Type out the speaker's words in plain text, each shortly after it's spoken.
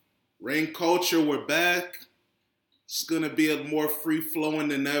Rain culture, we're back. It's going to be a more free-flowing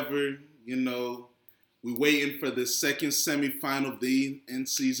than ever. You know, we're waiting for the second semifinal of the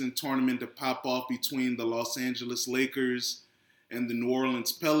in-season tournament to pop off between the Los Angeles Lakers and the New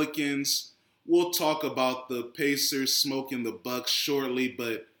Orleans Pelicans. We'll talk about the Pacers smoking the Bucks shortly,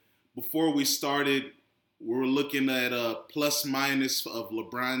 but before we started, we were looking at a plus-minus of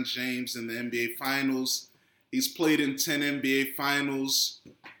LeBron James in the NBA Finals. He's played in 10 NBA Finals.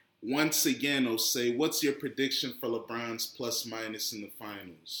 Once again, Osei, what's your prediction for LeBron's plus-minus in the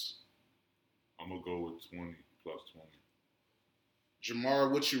Finals? I'm going to go with 20, plus 20.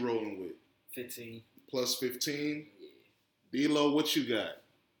 Jamar, what you rolling with? 15. Plus 15? Yeah. D-Lo, what you got?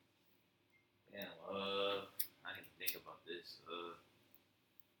 Yeah, I didn't think about this.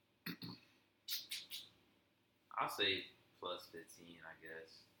 I'll say plus 15, I guess.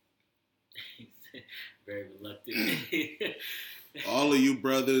 Very reluctant. All of you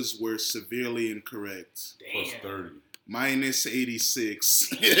brothers were severely incorrect. Damn. Plus 30. Minus 86.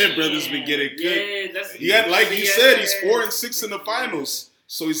 Yeah, brothers been getting good. Yeah, that's Like you said, he's 4-6 in the finals.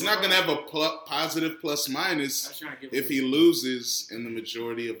 So he's not going to have a positive plus minus if he loses in the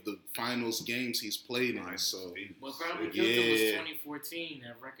majority of the finals games he's played in. So, what probably killed him was 2014,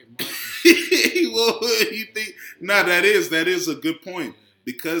 that record margin. Well, you think? Nah, that is a good point.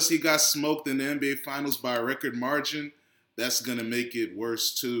 Because he got smoked in the NBA Finals by a record margin, that's going to make it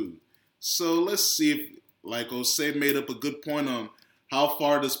worse too. So let's see if, like Osei made up a good point on how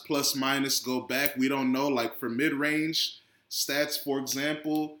far does plus minus go back. We don't know. Like for mid-range stats, for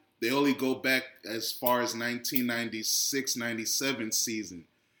example, they only go back as far as 1996-97 season.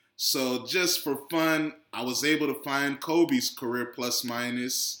 So just for fun, I was able to find Kobe's career plus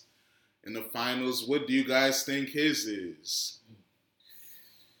minus in the finals. What do you guys think his is?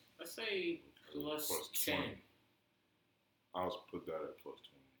 Let's say plus 10. 20. I'll put that at plus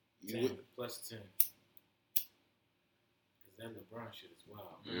 20. 10, plus 10. Because that LeBron shit is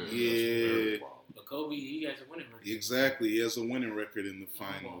wild. Yeah. But Kobe, he has a winning record. Exactly. He has a winning record in the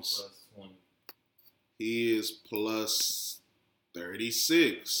finals. Plus 20. He is plus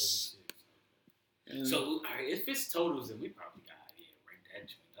 36. And, So, all right, if it's totals, then we probably got rank that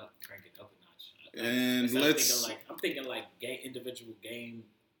joint up, crank it up a notch. and I'm thinking like individual game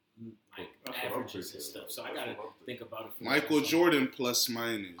like averages and stuff. So I gotta think about it. Michael Jordan plus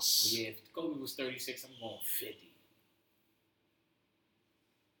minus. Yeah, if Kobe was 36, I'm going 50.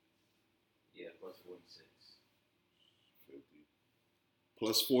 Yeah, plus 46. 50.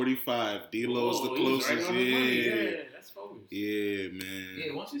 Plus 45. D-Lo's the closest. Yeah, that's focused. Yeah, man.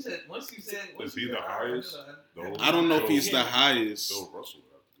 Yeah, once you said, Is he the highest? I don't know if he's the highest. Bill Russell.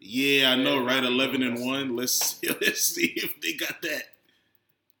 Yeah, I know, right? 11-1. Let's see if they got that.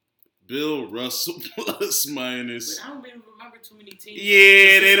 Bill Russell plus minus. But I don't even remember too many teams.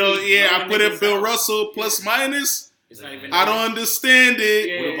 Yeah, they don't. Yeah, I put in Bill Russell plus minus. It's not even. I don't understand it.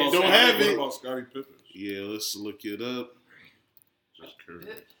 Yeah, Don't have it. What about Scottie Pippen? Yeah, let's look it up. Just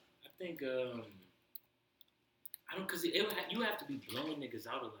curious. I think I don't because you have to be blowing niggas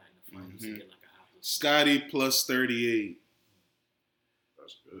out a lot in the finals to get like a high. Scotty plus 38.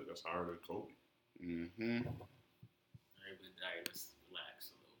 That's good. That's higher than Kobe. Mm-hmm. All right, let's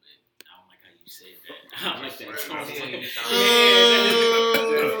relax a little bit. I don't like how you said that. I don't like that tone.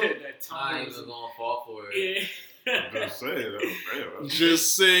 That I ain't even gonna fall for it. Yeah. Just saying.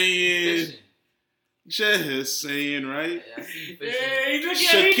 Just saying. Just saying, right? Yeah, I see you Yeah,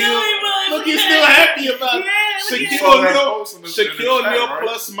 fishing. Look, he's still happy about it. Shaquille O'Neal right?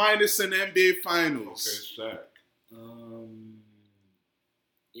 plus minus in the NBA Finals. Okay, Shaq.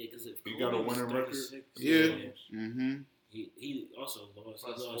 Yeah, because if He got a Kobe was winning record? 36, Yeah. Mm-hmm. He also lost.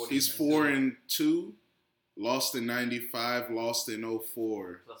 Plus He lost 40. He's 4-2. Lost in 95. Lost in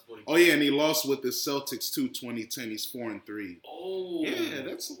 04. Plus 40. Oh, yeah, and he lost with the Celtics too, 2010. He's 4-3. Oh. Yeah,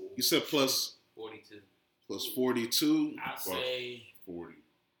 that's... You said plus 42. plus 42. I say 40.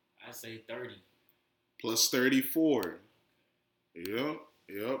 30. Plus 34. Yep. Right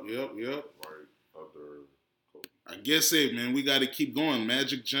under Kobe. I guess, hey, man, we got to keep going.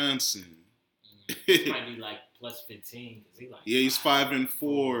 Magic Johnson. He might be like plus 15. Cause he like Yeah, he's 5-4. Yeah.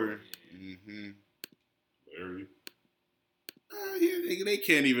 Mm-hmm. Larry. Yeah, they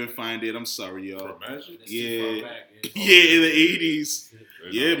can't even find it. I'm sorry, y'all. For Magic? That's Yeah. too far back, Yeah, in the 80s.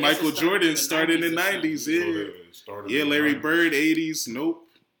 Yeah, They Michael it started Jordan in the started in the 90s or 90s. something. Yeah. Yeah, Larry Bird, 80s. Nope.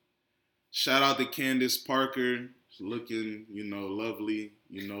 Shout out to Candace Parker. She's looking, lovely.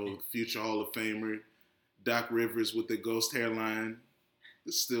 Future Hall of Famer. Doc Rivers with the ghost hairline.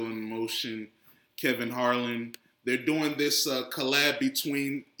 It's still in motion. Kevin Harlan. They're doing this collab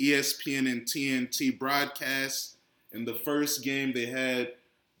between ESPN and TNT broadcasts. In the first game, they had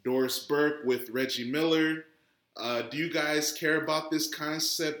Doris Burke with Reggie Miller. Do you guys care about this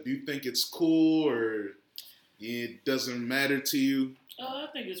concept? Do you think it's cool or it doesn't matter to you? I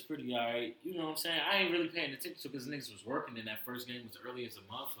think it's pretty alright. You know what I'm saying? I ain't really paying attention to because niggas was working in that first game was early as a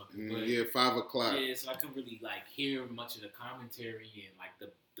motherfucker. But Yeah, 5 o'clock. yeah, so I couldn't really like hear much of the commentary and like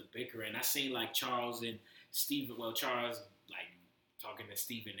the bickering. I seen like Charles and Stephen. Well, Charles like talking to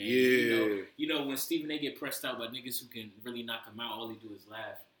Stephen A. Yeah. You know when Stephen A. get pressed out by niggas who can really knock him out, all he do is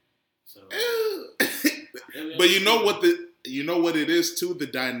laugh. So, But you know what it is too, the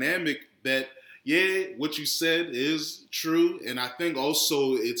dynamic that what you said is true, and I think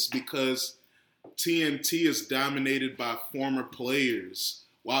also it's because TNT is dominated by former players,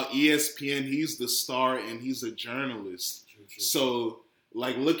 while ESPN he's the star and he's a journalist. True. So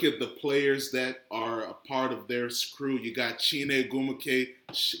like look at the players that are a part of their crew. You got Chine Gumake,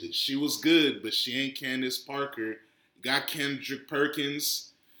 she was good, but she ain't Candace Parker. You got Kendrick Perkins.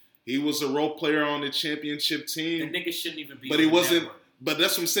 He was a role player on the championship team. The nigga shouldn't even be. But he wasn't. But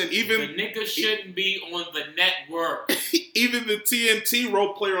that's what I'm saying. Even the nigga shouldn't be on the network. Even the TNT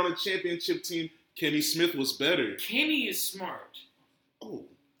role player on the championship team, Kenny Smith, was better. Kenny is smart. Oh, All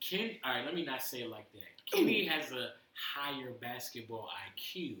right, let me not say it like that. Kenny has a higher basketball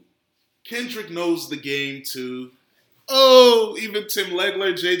IQ. Kendrick knows the game too. Oh, even Tim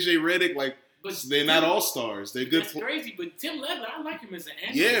Legler, JJ Redick, like. But they're not all-stars. They're good. That's crazy, but Tim Legler, I like him as an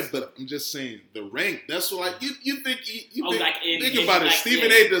analyst. Yeah, but I'm just saying, the rank, that's what, like, you think, think about it. Like,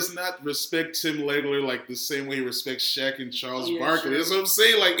 Stephen A. does not respect Tim Legler, like, the same way he respects Shaq and Charles Barkley. Sure. That's what I'm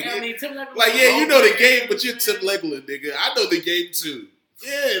saying. Like, Tim Legler you know the game, but you're Tim Legler, nigga. I know the game, too.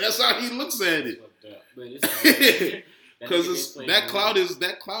 Yeah, that's how he looks at it. Because that cloud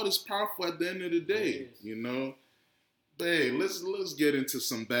is powerful at the end of the day, you know? Hey, let's get into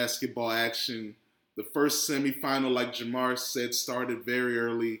some basketball action. The first semifinal, like Jamar said, started very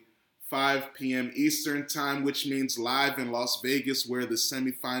early, 5 p.m. Eastern time, which means live in Las Vegas where the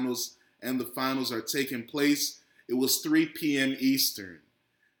semifinals and the finals are taking place. It was 3 p.m. Eastern.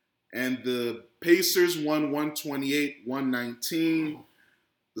 And the Pacers won 128-119.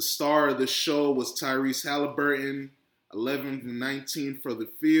 The star of the show was Tyrese Halliburton, 11 from 19 for the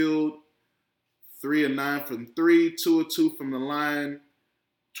field. 3 of 9 from 3, 2 of 2 from the line,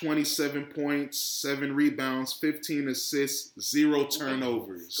 27 points, 7 rebounds, 15 assists, 0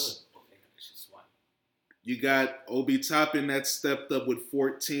 turnovers. You got Obi Toppin that stepped up with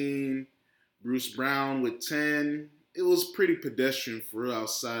 14, Bruce Brown with 10. It was pretty pedestrian for real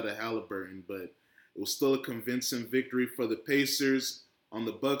outside of Halliburton, but it was still a convincing victory for the Pacers. On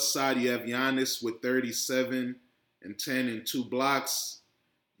the Bucks side, you have Giannis with 37 and 10 and 2 blocks.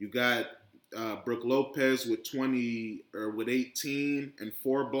 You got Brook Lopez with 18 and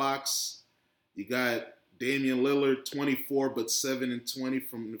 4 blocks. You got Damian Lillard 24 but 7 and 20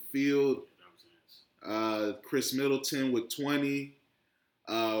 from the field. Chris Middleton with 20.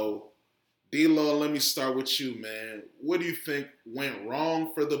 D-Lo, let me start with you, man. What do you think went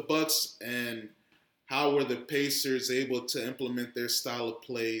wrong for the Bucks, and how were the Pacers able to implement their style of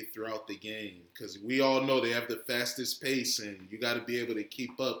play throughout the game? Because we all know they have the fastest pace, and you got to be able to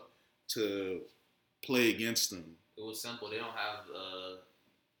keep up to play against them. It was simple. They don't have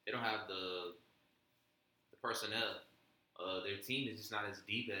the personnel. Their team is just not as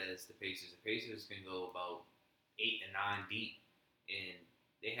deep as the Pacers. The Pacers can go about 8 and 9 deep, and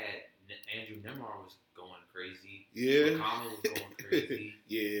they had Andrew Nemar was going crazy. Yeah, McConnell was going crazy.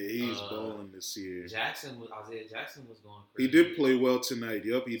 Yeah, he's balling this year. Isaiah Jackson was going crazy. He did play well tonight.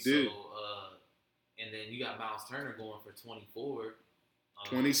 Yup, he did. And then you got Miles Turner going for 24.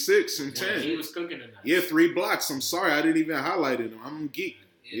 26 and 10. He was cooking tonight. Yeah, 3 blocks. I'm sorry, I didn't even highlight him. I'm a geek.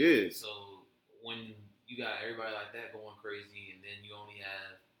 Yeah. So when you got everybody like that going crazy, and then you only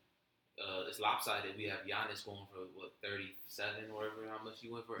have it's lopsided. We have Giannis going for 37 or whatever. How much he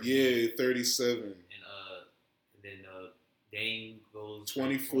went for? Yeah, 37. And then Dame goes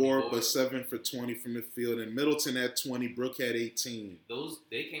 24, but 7 for 20 from the field, and Middleton had 20. Brooke had 18.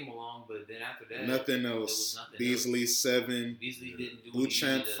 They came along, but then after that, nothing else. Beasley 7. Beasley didn't do.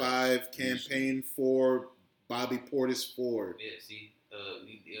 Bouchamp 5. Campaign 4. Bobby Portis 4. Yeah, see,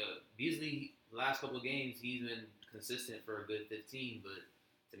 Beasley last couple of games he's been consistent for a good 15, but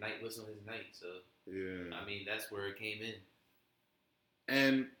tonight wasn't his night. So yeah, I mean that's where it came in.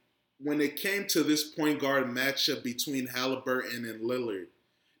 And when it came to this point guard matchup between Halliburton and Lillard,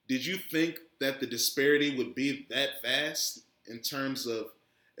 did you think that the disparity would be that vast in terms of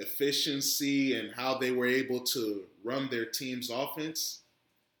efficiency and how they were able to run their team's offense?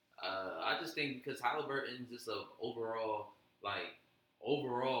 I just think because Halliburton's just overall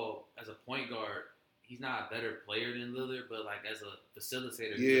as a point guard, he's not a better player than Lillard, but like as a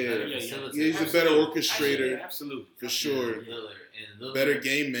facilitator, Yeah. he's a better facilitator. Yeah, he's a better orchestrator. Absolutely. For sure. Lillard, Better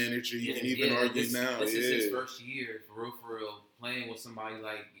game manager, you can even argue now. This is his first year, for real, playing with somebody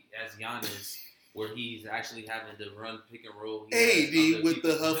like as Giannis, where he's actually having to run pick and roll. AD with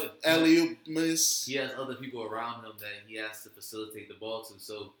the Huff alley-oop miss. He has other people around him that he has to facilitate the ball to,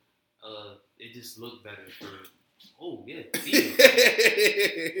 so it just looked better for. Oh yeah,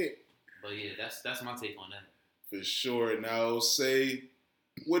 but yeah, that's my take on that. For sure. Now, say,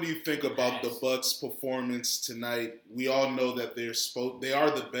 what do you think about the Bucks' performance tonight? We all know that they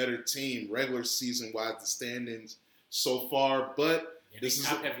are the better team, regular season wise, the standings so far. But this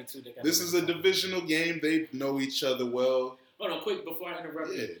is a divisional game. They know each other well. Hold on, quick before I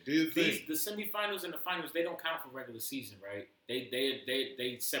interrupt you. Do you think the semifinals and the finals, they don't count for regular season, right?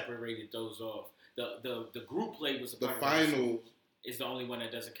 They separated those off. The group play was the final is the only one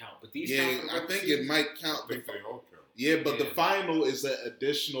that doesn't count. But these I think it might count. I think they all count. Yeah, but the final is an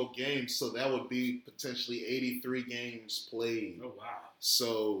additional game, so that would be potentially 83 games played. Oh wow!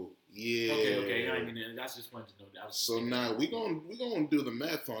 So yeah. Okay. I just wanted to know that. So now we gonna do the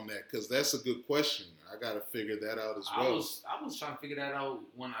math on that because that's a good question. I gotta figure that out as well. I was trying to figure that out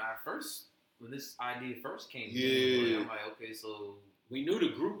when this idea first came. Yeah. I'm like, okay, so. We knew the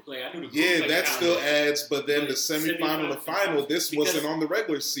group play. I knew the group play. Yeah, that still adds, but then the semifinal, the final, this wasn't on the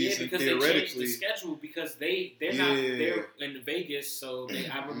regular season, theoretically. They changed the schedule because they're not there in Vegas. So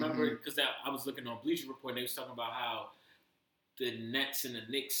I remember because I was looking on Bleacher Report and they was talking about how the Nets and the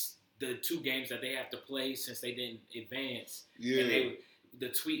Knicks, the two games that they have to play since they didn't advance. Yeah. And the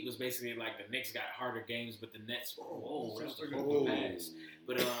tweet was basically like the Knicks got harder games, but the Nets. That was a horrible pass.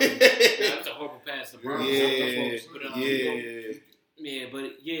 But that was a horrible pass. Yeah, but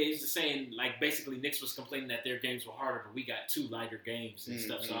it's the same. Like basically, Knicks was complaining that their games were harder, but we got two lighter games and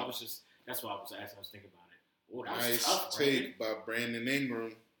stuff. So that's why I was asking. I was thinking about it. Oh, that was nice tough, take by Brandon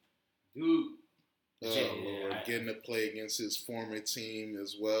Ingram. Dude. Lord, getting to play against his former team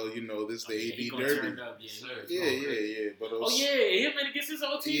as well. You know, this is the AD Derby. Yeah. But him and against his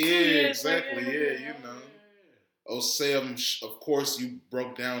old team. Yeah, exactly. You know. Sam, of course, you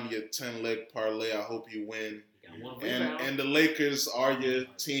broke down your 10-leg parlay. I hope you win. And the Lakers are your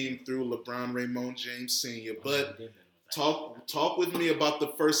team through LeBron Raymond James Sr. But talk with me about the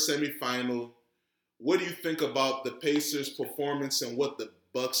first semifinal. What do you think about the Pacers' performance and what the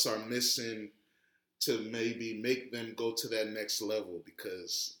Bucks are missing to maybe make them go to that next level?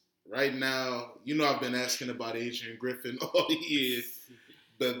 Because right now, you know I've been asking about Adrian Griffin all year.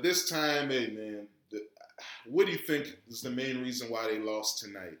 But this time, hey man, what do you think is the main reason why they lost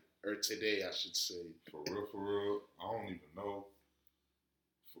tonight? Or today, I should say. For real, I don't even know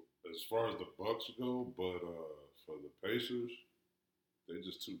as far as the Bucks go, but for the Pacers, they're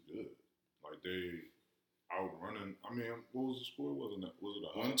just too good. Like they outrunning. I mean, what was the score? Was it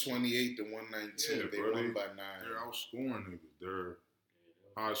 128 to 119? Yeah, they won by 9. They're outscoring niggas. They're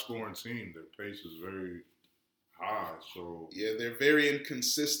high scoring team. Their pace is very high. So yeah, they're very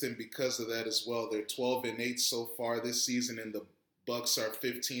inconsistent because of that as well. They're 12-8 so far this season, and the Bucks are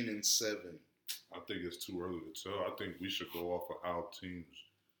 15-7. I think it's too early to tell. I think we should go off of how teams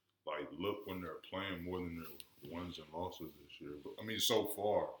like look when they're playing more than their wins and losses this year. But, I mean, so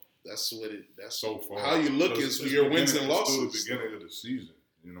far. That's so far. How you look is your wins and losses. It's still the beginning of the season.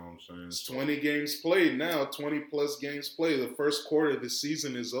 You know what I'm saying? It's 20 games played now. 20 plus games played. The first quarter of the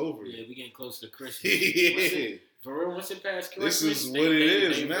season is over. Yeah, we getting close to Christmas. For real, once it past Christmas, this is what it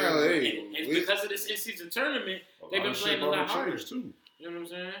is now. And because of this in-season tournament, they've been playing a lot harder too. You know what I'm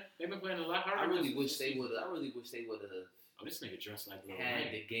saying? They've been playing a lot harder. I really wish they would have. Oh, this nigga dressed like Lil had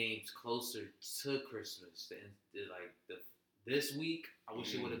Wayne. the games closer to Christmas. This week, I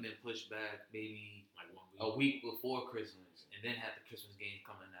wish it would have been pushed back maybe like 1 week. A week before Christmas, and then had the Christmas game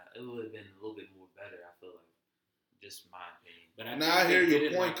coming out. It would have been a little bit more better. I feel like. Just my opinion. But I hear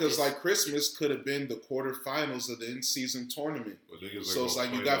your point because like Christmas could have been the quarterfinals of the in-season tournament. So it's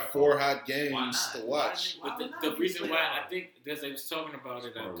like you got 4 hot games to watch. But the reason why I think because they was talking about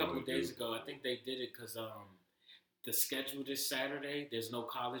it a couple of days ago, I think they did it because the schedule this Saturday, there's no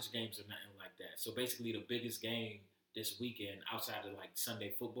college games or nothing like that. So basically, the biggest game this weekend outside of like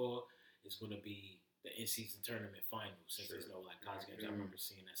Sunday football is going to be the in-season tournament finals since there's no like college games. I remember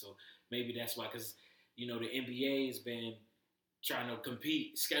seeing that. So maybe that's why because. You know, the NBA has been trying to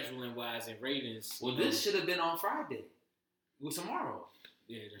compete scheduling wise and ratings. Well, this should have been on Friday. With tomorrow.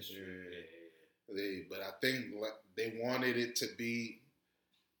 Yeah, that's true. But I think they wanted it to be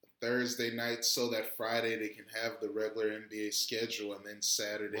Thursday night so that Friday they can have the regular NBA schedule and then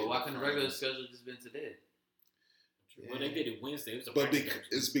Saturday. Well, why couldn't the regular schedule just been today? Well, they did it Wednesday. It was a But practice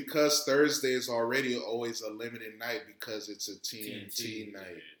it's because Thursday is already always a limited night because it's a TNT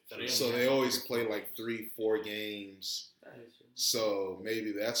night. So they always play like 3-4 games. So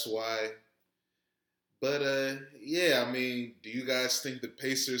maybe that's why. But yeah, I mean, do you guys think the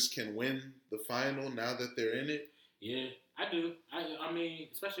Pacers can win the final now that they're in it? Yeah, I do. I mean,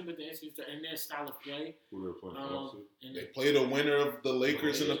 especially with the NCAA and their style of play. Who they're playing? They play the winner of the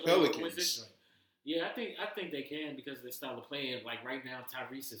Lakers and the Pelicans. Yeah, I think they can because of their style of playing. Like right now,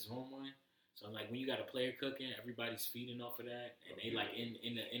 Tyrese is home one. So like when you got a player cooking, everybody's feeding off of that, and they like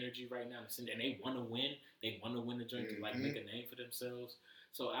in the energy right now. And they want to win. They want to win the joint to like make a name for themselves.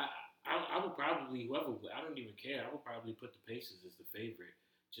 So I would probably I don't even care. I would probably put the Pacers as the favorite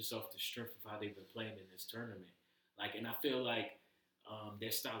just off the strength of how they've been playing in this tournament. Like, and I feel like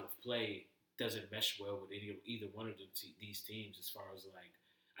their style of play doesn't mesh well with either one of these teams as far as like.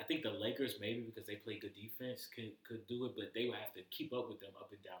 I think the Lakers maybe because they play good defense could do it, but they would have to keep up with them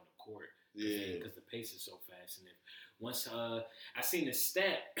up and down the court. Because the pace is so fast. And if once I seen the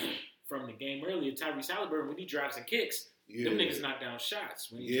stat from the game earlier, Tyrese Halliburton when he drives and kicks, them niggas knock down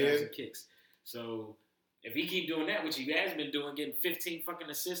shots when he drives and kicks. So if he keep doing that, which he has been doing, getting 15 fucking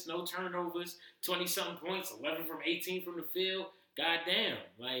assists, no turnovers, 20-something points, 11 from 18 from the field, goddamn,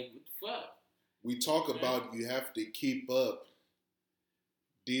 like what the fuck? We talk about you have to keep up.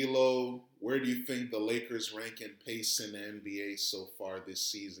 D-Lo, where do you think the Lakers rank in pace in the NBA so far this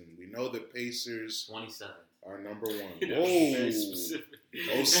season? We know the Pacers 27 are number one. Whoa.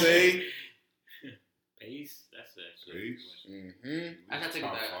 Jose? Pace? That's actually Pace? Mm-hmm. I gotta take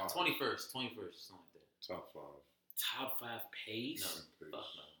it back. 21st, something like that. Top 5. Top 5 pace? No, Fuck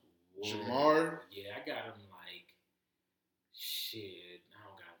no. Jamar? Yeah, I got him like, shit, I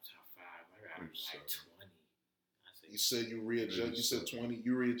don't got him top 5. I got him like 20. You said you readjusted. You said 20.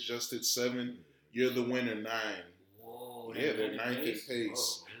 You readjusted 7. You're the winner 9. Whoa. Yeah, they're 9th in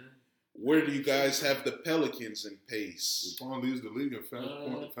pace. Whoa, where do you guys have the Pelicans in pace? LeBron leads the league in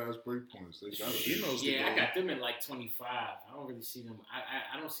fast break points. They gotta be. Yeah, I got them in like 25. I don't really see them.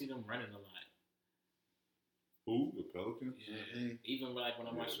 I don't see them running a lot. Who? The Pelicans? Yeah. Mm-hmm. Even like when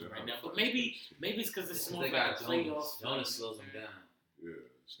I'm watching right now. But maybe it's because it's more like a playoff. Jonas slows them down. Yeah,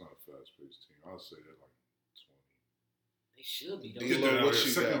 it's not a fast paced team. I'll say they're like 20. They should be. D-Lo, what you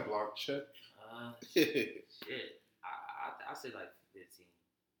second got? block check. Shit. I say like 15.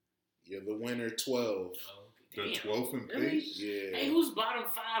 You're the winner 12. They're 12th in pace? Yeah. Hey, who's bottom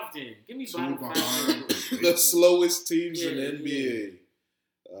 5 then? Give me bottom 5. The slowest teams in the NBA.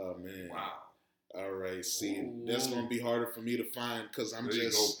 Oh, man. Wow. All right. See, that's going to be harder for me to find because I'm there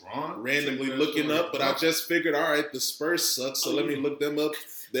just randomly looking up. But I just figured, all right, the Spurs suck, so let me look them up.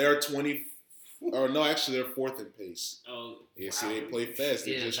 They're 20. Or no, actually, they're 4th in pace. Oh, yeah. Wow. See, they play fast.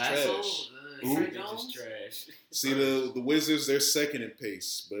 They're just trash. They're just trash. See, the Wizards, they're 2nd in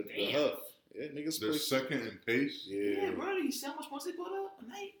pace, but the Huff, yeah, niggas they're play 2nd in pace. Yeah, bro. You see how much points they put up a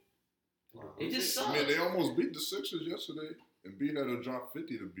night? Wow. It just sucks. I mean, they almost beat the Sixers yesterday, and beat had to drop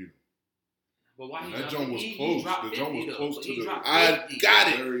 50 to beat them. But why that joint was close. The joint was close to the. I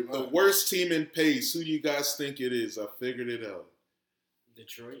got it. The worst team in pace. Who do you guys think it is? I figured it out.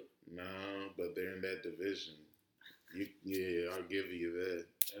 Detroit? No, but they're in that division. Yeah, I'll give you that.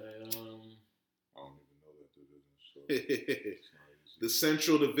 I don't even know that division. So the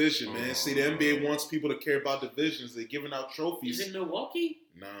Central Division, man. See, the NBA wants people to care about divisions. They're giving out trophies. Is it Milwaukee?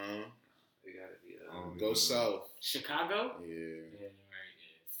 No. They gotta be. Go south. Chicago? Yeah. Yeah,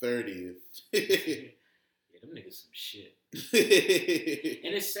 right. 30th. Yeah, them niggas some shit.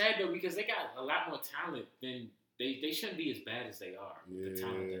 And it's sad though because they got a lot more talent than they shouldn't be as bad as they are. With the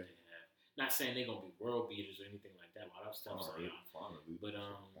talent that they have. Not saying they're gonna be world beaters or anything like that. A lot of stuff. But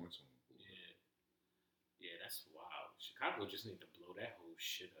yeah, that's wild. Chicago just need to blow that whole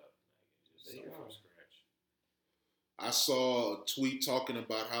shit up. Like, just start from scratch. I saw a tweet talking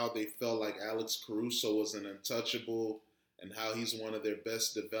about how they felt like Alex Caruso was an untouchable and how he's one of their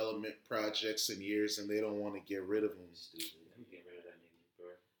best development projects in years and they don't want to get rid of him. Stupid. Let me get rid of that nigga, bro.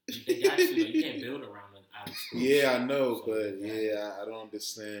 They got to. You can't build around Alex Caruso. Yeah, I know, but yeah, I don't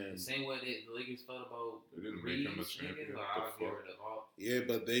understand. The same way the Lakers felt about they didn't make him a champion. Yeah,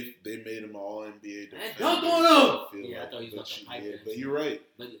 but they made him all NBA defender. Dunk on him! Yeah, I thought he was about to pipe it. But you're right.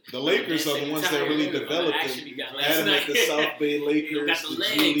 But the Lakers are the ones that really developed him. Had him at the South Bay Lakers, the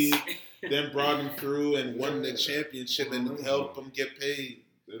G League, then brought him through and won the championship and helped him get paid.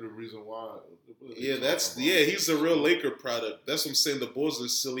 They're the reason why. Yeah, he's a real Laker product. That's what I'm saying. The Bulls are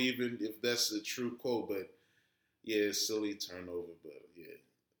silly, even if that's the true quote. But yeah, silly turnover. But yeah,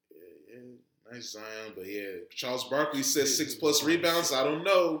 nice Zion. But yeah, Charles Barkley said 6+ rebounds. I don't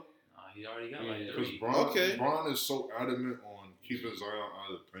know. He He already got Because 3. Bron is so adamant on keeping Zion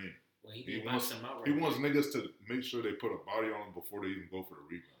out of the paint. Well, he did box him out He wants niggas to make sure they put a body on him before they even go for the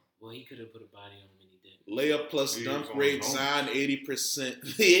rebound. Well, he could have put a body on him and he didn't. Layup plus dunk rate, Zion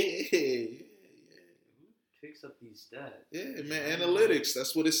 80%. Picks up these stats. Yeah, man, analytics.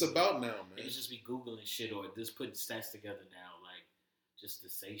 That's what it's about now, man. Niggas just be Googling shit or just putting stats together now, like, just to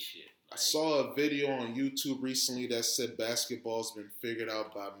say shit. Like, I saw a video on YouTube recently that said basketball's been figured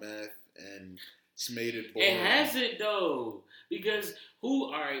out by math and it's made it boring. It hasn't, though. Because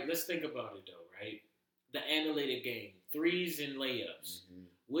all right, let's think about it, though, right? The analytic game, threes and layups. Mm-hmm.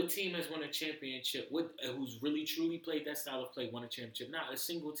 What team has won a championship? Who's really, truly played that style of play, won a championship? Not a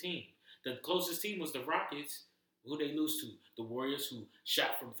single team. The closest team was the Rockets. Who they lose to? The Warriors, who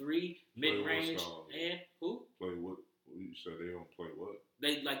shot from 3, mid-range, and who? Play what? You said they don't play what?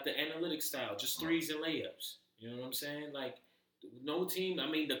 They like the analytic style, just threes and layups. You know what I'm saying? Like, no team. I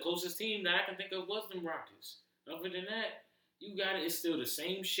mean, the closest team that I can think of was them Rockets. Other than that, it's still the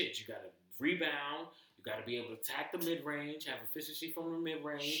same shit. You got to rebound. You got to be able to attack the mid-range, have efficiency from the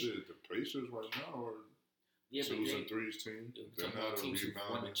mid-range. Shit, the Pacers right now are twos and threes team. They're not a teams who won the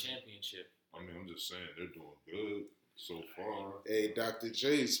rebounding championship. I mean, I'm just saying they're doing good so far. Hey, Dr.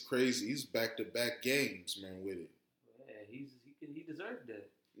 J is crazy. He's back-to-back games, man, with it. Yeah, he deserved that.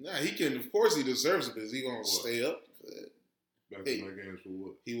 Nah, he can. Of course, he deserves it because he gonna stay up. Back-to-back games for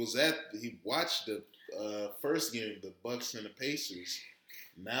what? He watched the first game, the Bucks and the Pacers.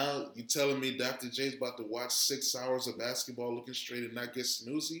 Now you telling me Dr. J's about to watch 6 hours of basketball looking straight and not get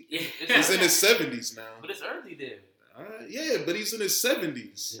snoozy? Yeah. He's in his 70s now. But it's early there. Yeah, but he's in his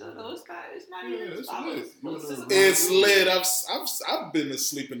 70s. No, it's not even. It's lit. I've been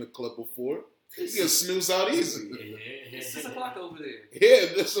asleep in the club before. You can snooze out easy. It's 6 o'clock over there. Yeah,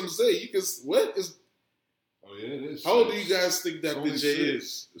 that's what I'm saying. You can what is? Oh yeah, it is. How old do you guys think Dr. J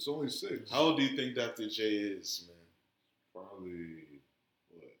is? It's only 6. How old do you think Dr. J is, man? Probably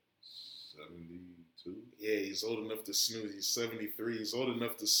 72. Yeah, he's old enough to snooze. He's 73. He's old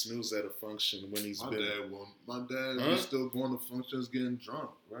enough to snooze at a function when he's My dad was still going to functions getting drunk,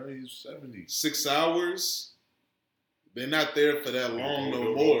 right? He's 70. 6 hours. They're not there for that long no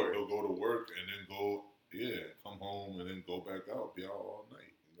he'll more. He'll go to work and then come home and then go back out, be out all night.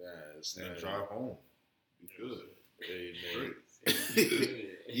 And drive home. Be good. Hey, Great.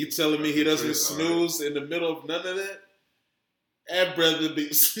 You telling me he doesn't snooze in the middle of none of that? That brother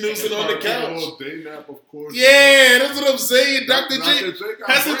be snoozing on the couch. A little day nap, of course. Yeah, that's what I'm saying. Dr. J hasn't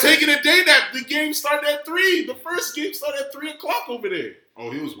hasn't taken a day nap. The game started at 3. The first game started at 3 o'clock over there. Oh,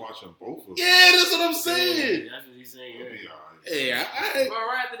 he was watching both of them. Yeah, that's what I'm saying. Yeah, that's what he's saying. Hey, But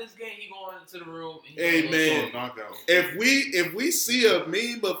right after this game, he going into the room. And hey man, knockout. if we see a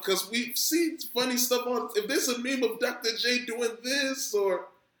meme of, because we've seen funny stuff on, if there's a meme of Dr. J doing this or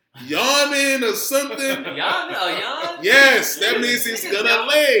yawning or something, yawn? yes, that means he's gonna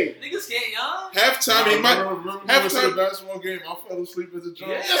lay. Niggas can't yawn. Halftime, he might. Halftime the basketball game, I fell asleep at the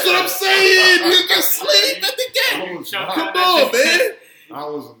jump. Yeah. That's what I'm saying. You can sleep at the game. Come on, man. I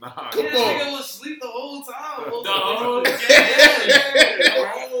was not. Come on. Nigga was asleep the whole time. The whole game.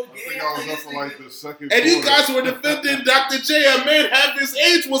 I think I was up for like the second And you quarter. guys were defending Dr. J. A man half his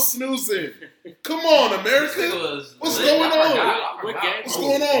age was snoozing. Come on, America. What's going on? What's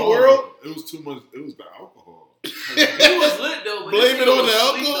going on, world? It was too much. It was the alcohol. He was lit though. But Blame it on the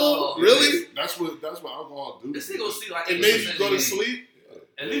sleep, alcohol? though. Really? That's what alcohol do. This nigga was sleep like It 80% made you go of the to game. sleep?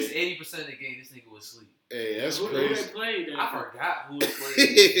 At least 80% of the game, this nigga was asleep. Hey, that's Who crazy. they played? I forgot who was playing.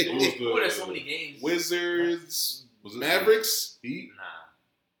 It was the- There's so many games. Wizards, Was it Mavericks. Heat? Nah.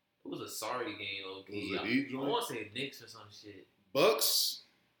 It was a sorry game, low key. Was it Heat I joint? want to say Knicks or some shit. Bucks.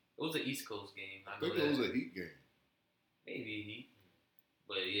 It was an East Coast game. I think it was a Heat game. Maybe Heat.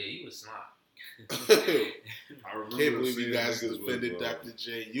 But yeah, he was smart. I remember Can't believe seeing you guys niggas defended with, Dr.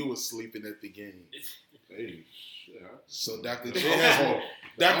 J. You were sleeping at the game. Hey, shit. So Dr. J The has alcohol.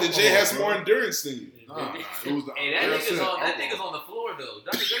 Dr. J has Alcohol, more bro. endurance than you. Nah, it was the Hey, like I that said, nigga's alcohol. on the floor though.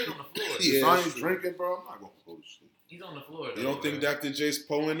 Dr. Dre's on the floor. Yeah. If I ain't drinking, bro, I'm not gonna go to sleep. He's on the floor though. You don't think bro. Dr. J's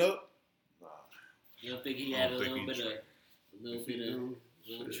pulling up? Nah. You don't think he I had a don't think little he bit of, drank. If he do,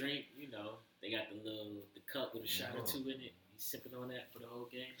 little shit. drink? You know, they got the cup with a shot or two in it. He's sipping on that for the whole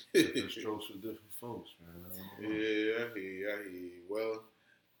game. Different strokes for different folks, man. I don't know. Yeah, I hear you. Well,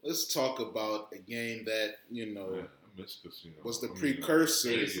 let's talk about a game that, you know, Man, I miss casino. was the I mean, precursor.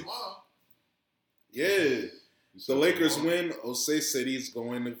 Vegas. Yeah. You The said Lakers tomorrow? win. Osei said he's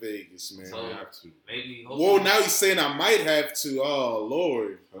going to Vegas, man. So- I have to. Maybe. Whoa, now he's saying I might have to. Oh,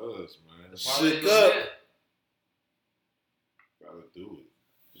 Lord. Cuz, man. Shook up. Gotta do it.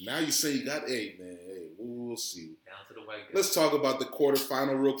 Now you say you got, hey, man, hey, we'll see. Down to the white guy. Let's talk about the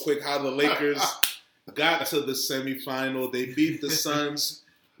quarterfinal real quick. How the Lakers got to the semifinal. They beat the Suns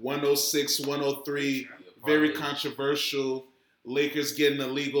 106-103. Very controversial. Lakers getting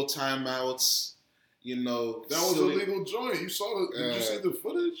illegal timeouts. You know, that was a legal joint. You saw it. Did you see the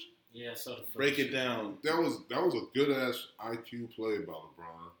footage? Yeah, I saw the footage. Break it down. That was a good ass IQ play by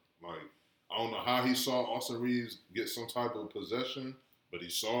LeBron. Like, I don't know how he saw Austin Reeves get some type of possession, but he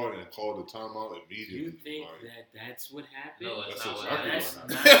saw it and called the timeout immediately. You think that's what happened? No, that's not exactly what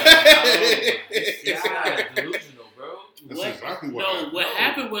what happened. This guy is delusional, bro. That's exactly what no, happened. what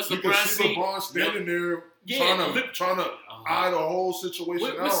happened was you LeBron can see LeBron standing there trying to eye the whole situation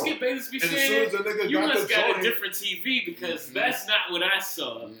out. What Skip Bayless be and saying? as soon as the nigga You got must the got joint, a different TV because that's not what I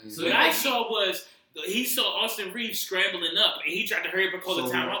saw. So what I saw was he saw Austin Reeves scrambling up, and he tried to hurry up and call the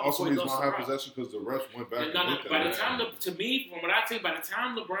timeout before he Austin Reeves lost might the have rock. possession because the refs went back and No, looked by at the it. time, to me, from what I think, by the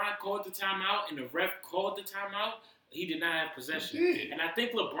time LeBron called the timeout and the ref called the timeout, he did not have possession. And I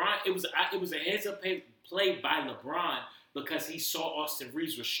think LeBron, it was a heads up play by LeBron because he saw Austin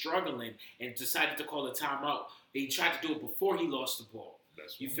Reeves was struggling and decided to call a timeout. He tried to do it before he lost the ball.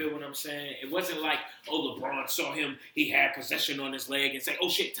 You feel what I'm saying? It wasn't like, LeBron saw him, he had possession on his leg and say, oh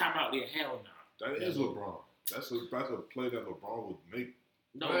shit, timeout. Yeah, hell no. That is LeBron. That's a play that LeBron would make.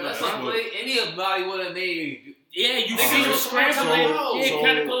 No, that's a play anybody would have made. Yeah, you see him scrambling.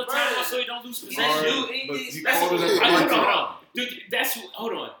 Kind of call the timeout so he don't lose possession. Right, but he called it at the right time. Dude,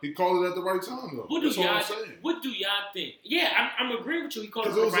 hold on. He called it at the right time, though. What do y'all think? Yeah, I'm agreeing with you. He called it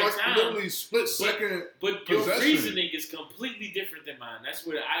at Because the it right was like time. literally split second. But your reasoning is completely different than mine. That's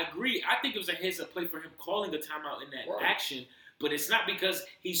what I agree. I think it was a heads up play for him calling the timeout in that action. But it's not because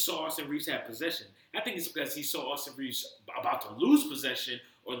he saw Austin Reeves have possession. I think it's because he saw Austin Reeves about to lose possession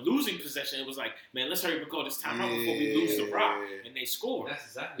or losing possession. It was like, man, let's hurry up and call this timeout before we lose the rock. And they scored.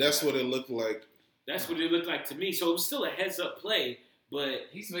 That's what it looked like. That's what it looked like to me. So it was still a heads up play, but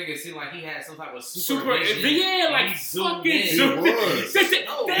he's making it seem like he had some type of super vision. like fucking zoom in.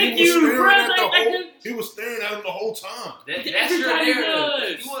 Thank you, bro. He was staring at him the whole time. That's your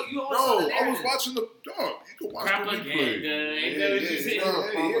narrative. No, I was watching the dog. You can watch propaganda. the replay.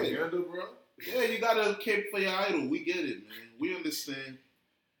 Propaganda, bro. Yeah, you gotta cape for your idol. We get it, man. We understand.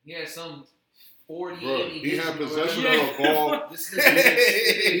 He had some 40. Bro, he had possession of the ball. This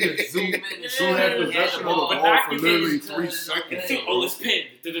nigga zoom in. He had possession of the ball for literally 3 seconds. Oh, it's pinned.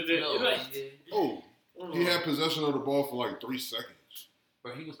 He had possession of the ball for like 3 seconds.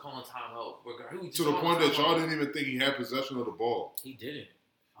 Bro, he was calling timeout. To the point that y'all didn't even think he had possession of the ball. He didn't.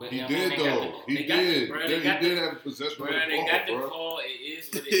 He did, though. He did. He did have possession of the ball, They got the call. It is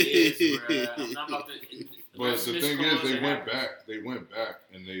what it is, bro. I'm not about to... But the thing is, they went back. They went back,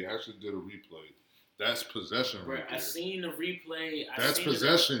 and they actually did a replay. That's possession, right there. I seen the replay. That's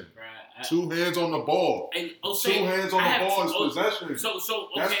possession. 2 hands on the ball. And, 2 hands on the ball is possession. So okay.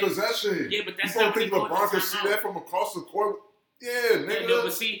 That's possession. Yeah, but that's you don't not think LeBron can see that from across the court? Yeah, nigga. No,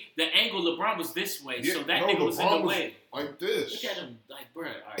 but see, the angle LeBron was this way, so that nigga was in the way. Like this. Look at him, like, bro.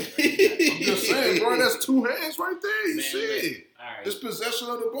 All right, I'm just saying, bro. That's 2 hands right there. You see it. All right. It's possession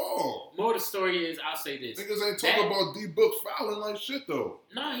of the ball. More of the story is, I'll say this. Niggas ain't talking about D-Book fouling like shit, though.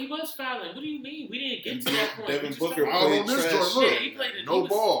 No, he was fouling. What do you mean? We didn't get to that point. Devin Booker out on this joint. Look, he played no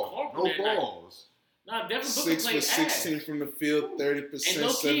ball. No balls. No, Devin Booker 6 played for 16 from the field, 30%, and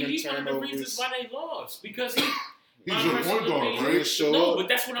low-key, 7 he's one of the reasons turnovers. why they lost. Because he... He's your point guard, right? No, but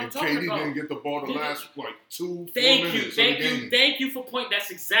that's what I'm talking KD about. didn't get the ball the last, like, 2-4 Thank minutes you, of the game. thank you for point. That's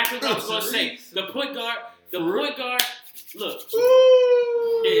exactly what I was going to say. The point guard, look.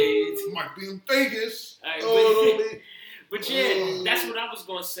 It might be in Vegas. But yeah, that's what I was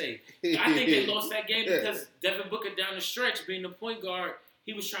going to say. I think they lost that game because Devin Booker down the stretch, being the point guard,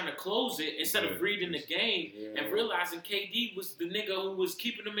 he was trying to close it instead of reading the game and realizing KD was the nigga who was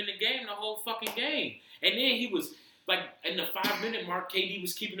keeping him in the game the whole fucking game. And then he was, like, in the 5-minute mark, KD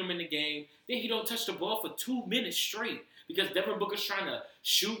was keeping him in the game. Then he don't touch the ball for 2 minutes straight because Devin Booker's trying to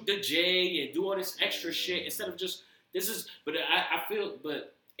shoot the J and do all this extra shit instead of just, I feel,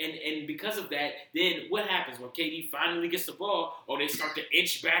 and because of that, then what happens when KD finally gets the ball or they start to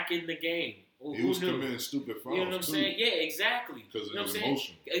inch back in the game? He was committing stupid fouls, you know what I'm saying? Yeah, exactly. Because you know of his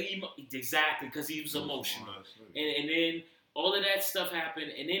emotion. Exactly, because he was emotional. And then all of that stuff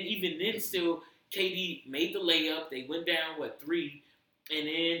happened. And then even then still, KD made the layup. They went down, 3? And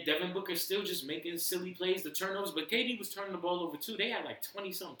then Devin Booker still just making silly plays, the turnovers. But KD was turning the ball over, too. They had like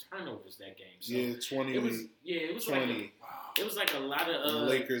 20-something turnovers that game. So 20. It was 20. It was like a lot of... the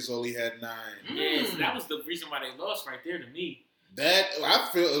Lakers only had 9. Yeah, so that was the reason why they lost right there to me. That, I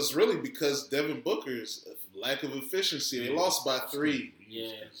feel, is really because Devin Booker's lack of efficiency. They lost by 3.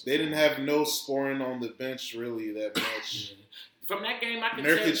 Yeah. They didn't have no scoring on the bench really that much. Yeah. From that game, I can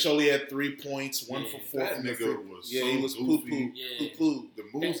Nurkic only had 3 points, 1 for 4 that from the nigga was yeah, so he was goofy. poo. The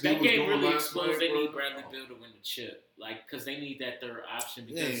moves he that was game doing really last exposed night, they bro. need Bradley Beal to win the chip, like because they need that third option.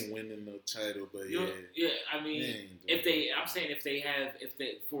 They Because ain't winning no title, but I mean, I'm saying if they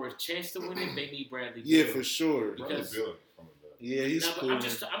for a chance to win it, they need Bradley Beal. Yeah, for sure. Bradley Because Beal coming back. Yeah, he's cool. I'm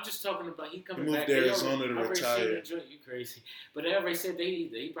just talking about he coming moved back. to Arizona to retire. You crazy, but they already said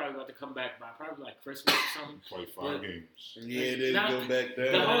he probably about to come back by probably like Christmas or something. Play 5 games. Yeah, they didn't go back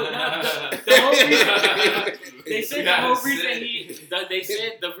there. The whole reason they said the whole reason they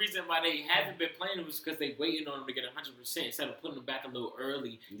said the reason why they haven't been playing was because they waiting on him to get 100% instead of putting him back a little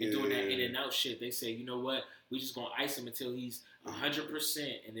early and doing that in and out shit. They say, you know what, we just gonna ice him until he's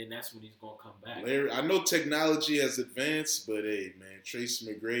 100%, and then that's when he's gonna come back. I know technology has advanced, but hey, man, Tracy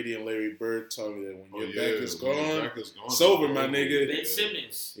McGrady and Larry Bird told me that when your back is gone, it's over, my nigga. Ben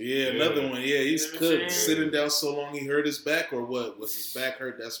Simmons. Yeah, another one. Yeah, he's cooked. Yeah. Sitting down so long he hurt his back, or what? Was his back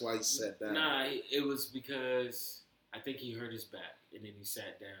hurt? That's why he sat down. Nah, it was because I think he hurt his back, and then he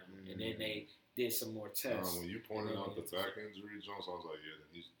sat down, and then they did some more tests. When you pointed out the back injury, Jones, I was like, yeah, then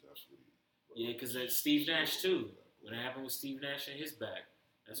he's definitely. Yeah, because Steve Nash too. When it happened with Steve Nash and his back,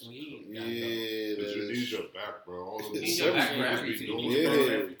 that's when he got because you need your back, bro. All of You this need your back shit for you everything. be You doing, need bro.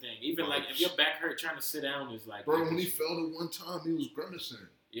 for everything. Even like if your back hurt, trying to sit down is like. Bro, when he fell at one time, he was grimacing.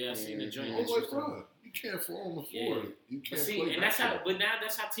 Yeah, I seen the joint. I was like, bro, you can't fall on the floor. Yeah. You But can't see, play and that's how. basketball. But now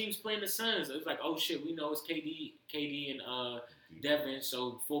that's how teams play in the Suns. It's like, oh shit, we know it's KD and Devin.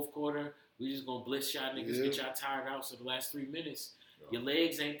 So fourth quarter, we just gonna blitz y'all niggas, get y'all tired out. So the last 3 minutes, your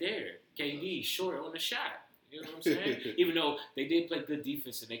legs ain't there. KD short on the shot. You know what I'm saying? Even though they did play good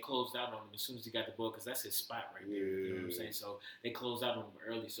defense and they closed out on him as soon as he got the ball because that's his spot right there. You know what I'm saying? So they closed out on him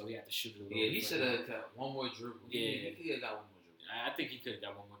early, so he had to shoot it a little. Yeah, he should have got one more dribble. Yeah, he could have got one more dribble. I think he could have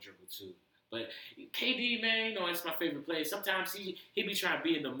got one more dribble too. But KD, man, you know, that's my favorite player. Sometimes he be trying to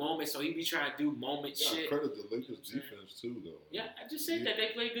be in the moment, so he be trying to do moment shit. Credit the Lakers defense too, though. Yeah, I just said that they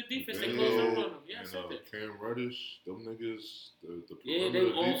play good defense. They Yeah, closed out on him. Yeah, I and, said that. Cam Reddish, them niggas, the Yeah, they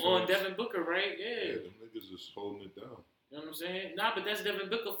on Devin Booker, right? Yeah. them niggas is holding it down. You know what I'm saying? Nah, but that's Devin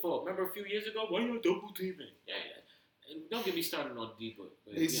Booker's fault. Remember a few years ago? Why you double teaming? Yeah. And don't get me started on D-Book.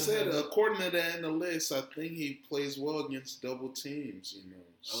 He said, according to the analysts, I think he plays well against double teams, you know.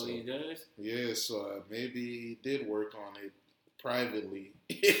 Oh, he does? Yeah, so maybe he did work on it privately.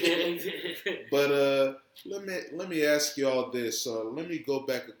 But let me ask y'all this. Let me go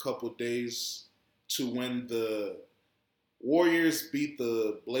back a couple days to when the Warriors beat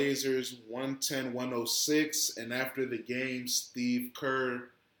the Blazers 110-106, and after the game, Steve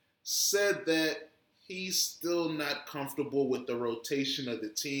Kerr said that he's still not comfortable with the rotation of the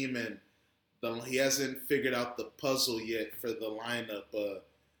team, and he hasn't figured out the puzzle yet for the lineup.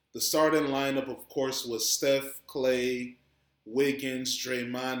 The starting lineup, of course, was Steph, Clay, Wiggins,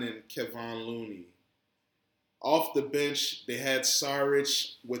 Draymond, and Kevon Looney. Off the bench, they had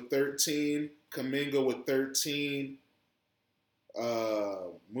Saric with 13, Kuminga with 13,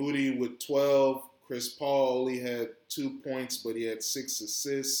 Moody with 12. Chris Paul only had 2 points, but he had 6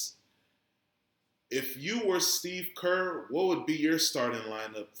 assists. If you were Steve Kerr, what would be your starting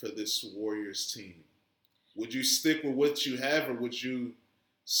lineup for this Warriors team? Would you stick with what you have, or would you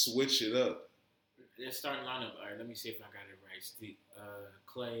switch it up? Their starting lineup. All right, let me see if I got it right. Steve,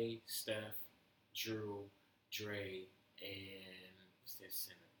 Clay, Steph, Drew, Dre, and what's their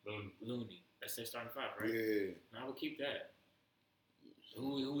center? Looney. That's their starting five, right? Yeah. I would keep that.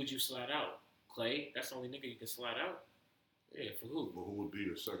 Who would you slide out? Clay? That's the only nigga you can slide out. Yeah, for who? But who would be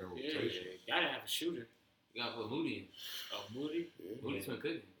your second rotation? Yeah, gotta have a shooter. You gotta put Moody in. Oh, Moody? Yeah. Moody's been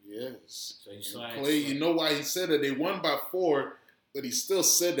cooking. Yes. So you slide Clay, you know why he said that? They won by 4, but he still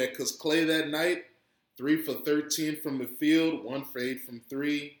said that because Clay that night, 3 for 13 from the field, 1 for 8 from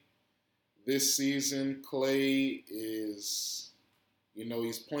 3. This season, Clay is,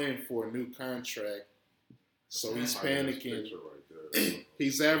 he's playing for a new contract, so he's panicking. Right,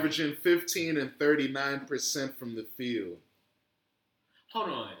 He's averaging 15 and 39% from the field. Hold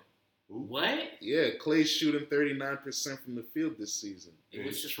on. Ooh. What? Yeah, Clay's shooting 39% from the field this season. It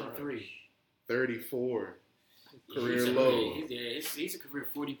was just from 3. 34. Career He's low. He's a career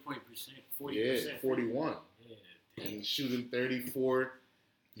 40%. 40%. Yeah, 41. Yeah. And he's shooting 34.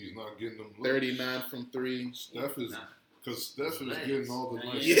 He's not getting them looks. 39 from 3. Steph is, because Steph is getting all the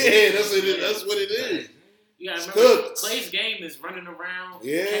nice. Yeah, that's what it is. You gotta It's remember, cooked. Clay's game is running around,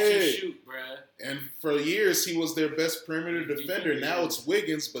 Yeah. catch and shoot, bruh. And for years, he was their best perimeter defender. Now it's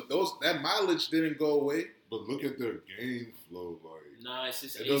Wiggins, but that mileage didn't go away. But look at their game flow. Like, Nah, it's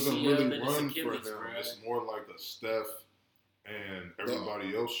just it doesn't ACL really and his run Achilles, for him. bruh. It's more like a Steph and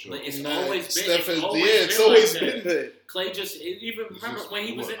everybody else shows. But it's always been. Steph has, It's always been that. Clay just even remember when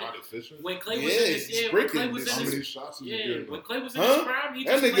he was in when Clay was in his when Clay was in how his many shots is he getting? when Clay was in his prime, he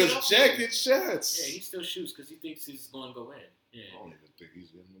that just nigga's jacket shots. Yeah, he still shoots because he thinks he's going to go in. Yeah. I don't even think he's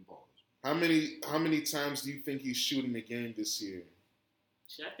getting the ball. How many times do you think he's shooting a game this year?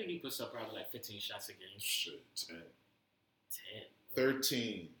 Shit, I think he puts up probably like 15 shots a game. Shit, 10.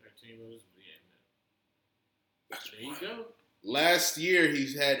 13. 13 was there you go. Last year,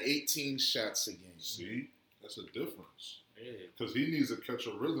 he's had 18 shots a game. See? That's a difference. Yeah. Because he needs to catch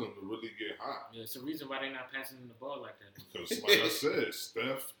a rhythm to really get hot. Yeah, it's the reason why they're not passing him the ball like that. Because, like I said,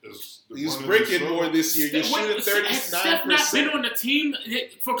 Steph is... He's breaking more this year. You're shooting 39%. Has Steph not been on the team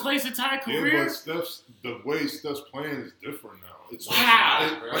for Clay's entire career? Yeah, but the way Steph's playing is different now. It's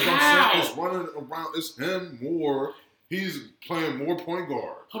wow. Like I'm saying, it's running around. It's him more. He's playing more point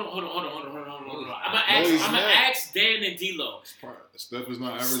guard. Hold on. I'm gonna ask Dan and D'Lo. Steph is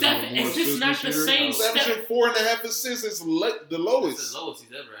not averaging Steph, more is this not the same? He's averaging 4.5 assists. It's the lowest. That's the lowest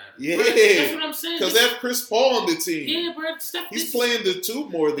he's ever averaged. Yeah, that's what I'm saying. Because they have Chris Paul on the team. Yeah, bro. Steph, he's playing the 2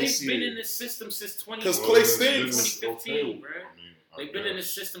 more this year. They've been in this system since 2015, bro. They've been in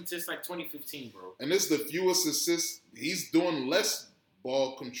this system since like 2015, bro. And it's the fewest assists. He's doing less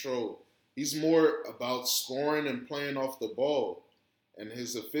ball control. He's more about scoring and playing off the ball. And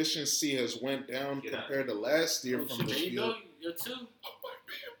his efficiency has went down compared to last year from the field. Go, you're 2. I might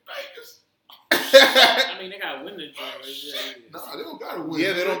be in Vegas. I mean, they got to win the joint. Nah, they don't got to win.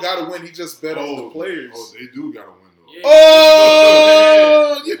 Yeah, they don't got to win. He just bet on the players. Oh, they do got to win, though. Yeah.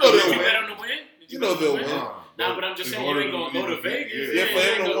 Oh, you know they'll Did you win. bet on the win? You know they'll win. Nah, but I'm just saying you ain't going to go to Vegas. Yeah, for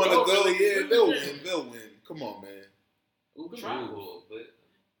him to want to go, yeah, they'll win. They'll win. Come on, man. Who can travel? But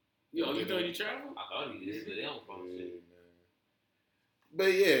yo, you thought he traveled? I thought he did, but they don't promise it.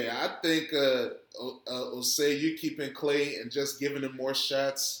 But yeah, I think Osei, you keeping Clay and just giving him more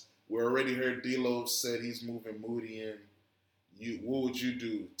shots. We already heard D'Lo said he's moving Moody in. What would you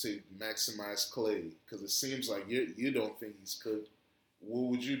do to maximize Clay? Because it seems like you don't think he's good. What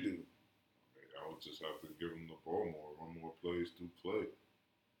would you do? I would just have to give him the ball more, run more plays through Clay.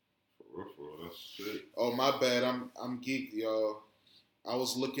 For real, that's it. Oh, my bad. I'm geek, y'all. I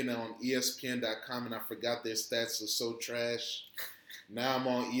was looking on ESPN.com and I forgot their stats are so trash. Now I'm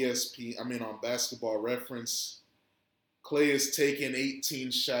on on Basketball Reference. Clay is taking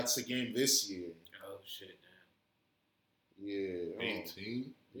 18 shots a game this year. Oh, shit, damn. Yeah.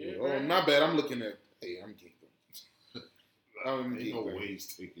 18? Yeah. Oh, not bad. I'm looking at... Hey, I'm geeking. Ain't no way he's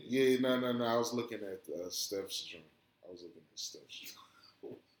taking... Yeah, no. I was looking at Steph's joint.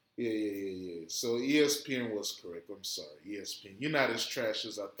 Yeah. So ESPN was correct. I'm sorry, ESPN. You're not as trash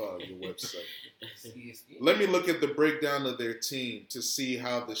as I thought on your website. Let me look at the breakdown of their team to see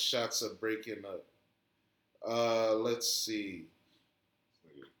how the shots are breaking up. Let's see.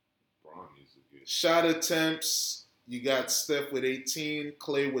 Shot attempts. You got Steph with 18,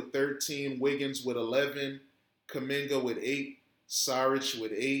 Clay with 13, Wiggins with 11, Kuminga with 8, Saric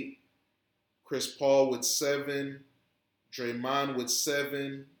with 8, Chris Paul with 7, Draymond with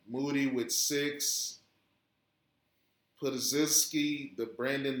 7, Moody with 6, Podziemski, the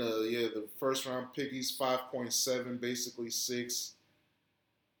first round pick, he's 5.7, basically 6.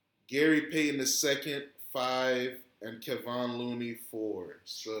 Gary Payton the second, 5, and Kevon Looney 4.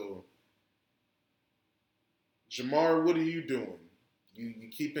 So, Jamar, what are you doing? You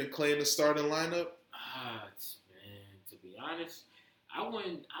keeping Clay in the starting lineup? Man, to be honest, I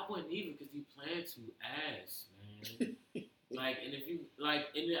wouldn't even because he playing too ass, man. I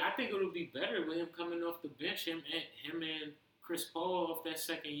think it would be better with him coming off the bench, him and Chris Paul off that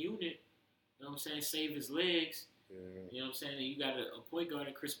second unit. You know what I'm saying? Save his legs. Yeah. You know what I'm saying? And you got a point guard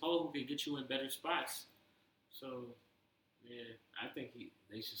in Chris Paul who can get you in better spots. So, yeah, I think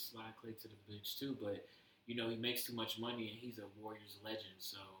they should slide Clay to the bench too. But, he makes too much money and he's a Warriors legend.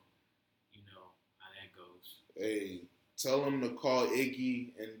 So, you know how that goes. Hey, tell him to call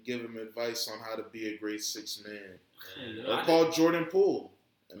Iggy and give him advice on how to be a great 6 man. Or call Jordan Poole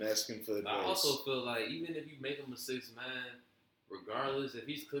and ask him for advice. I also feel like even if you make him a 6 man, regardless, if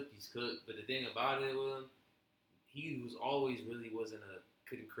he's cooked, he's cooked. But the thing about it with him, he was always really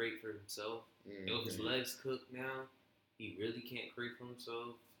couldn't create for himself. Mm-hmm. If his legs cooked now, he really can't create for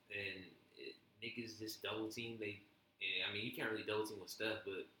himself. And niggas just double team. You can't really double team with Steph,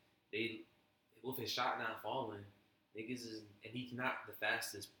 but with his shot not falling, niggas and he's not the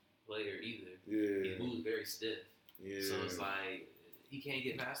fastest player either. Yeah. He moves very stiff. Yeah. So it's like he can't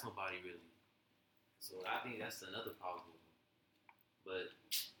get past nobody really. So I think that's another problem. But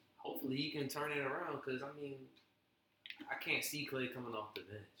hopefully he can turn it around because I can't see Clay coming off the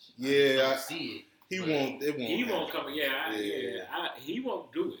bench. Yeah, I see it. He won't. It won't. He won't come. Yeah. He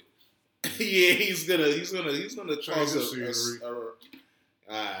won't do it. Yeah, he's gonna cause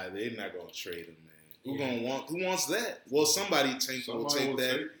they're not gonna trade him, man. Who wants that? Well, somebody will take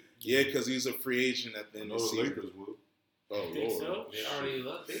that. Yeah, because he's a free agent at the end of the season. Lakers will. Oh Lord, so?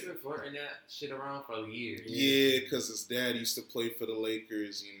 They've been flirting that shit around for years. Yeah, because his dad used to play for the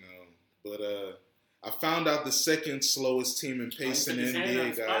Lakers, But I found out the second slowest team in pace in the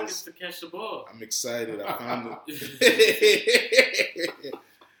NBA, guys. To catch the ball. I'm excited. I found it.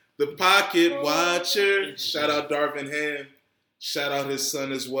 The pocket watcher. Shout out Darvin Ham. Shout out his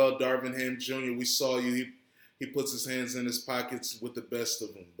son as well, Darvin Ham Jr. We saw you. He puts his hands in his pockets with the best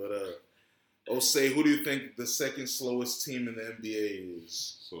of them. But Osei, who do you think the second slowest team in the NBA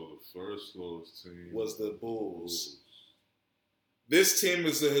is? So the first slowest team was the Bulls. This team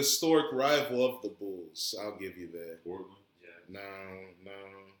is a historic rival of the Bulls. I'll give you that. Portland? Yeah. No.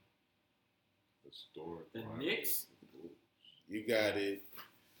 Historic the rival. Knicks? You got it.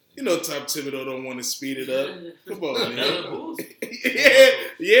 Tom Thibodeau don't want to speed it up. Come on, man. The Bulls.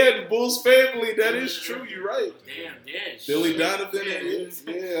 yeah, the Bulls family. That is true. You're right. Damn, yeah. Billy Donovan.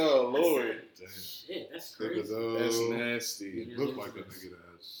 Yeah, oh, Lord. Shit, that's crazy. That's nasty. He looked like a nigga that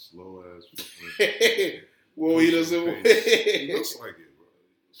has slow ass fucking. Well, he doesn't. He looks like it, bro.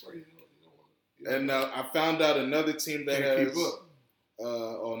 It's like you know. And I found out another team that Can't has. keep up.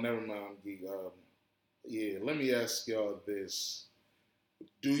 Never mind. Yeah, let me ask y'all this.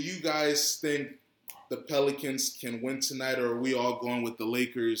 Do you guys think the Pelicans can win tonight, or are we all going with the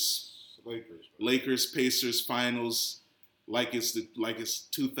Lakers? Lakers Pacers finals, like it's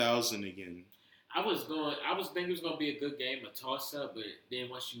 2000 again. I was thinking it was gonna be a good game, a toss up, but then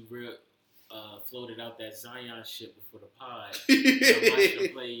once you floated out that Zion shit before the pod, I watched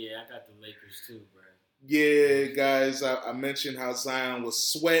them play. Yeah, I got the Lakers too, bro. Yeah, guys, I mentioned how Zion was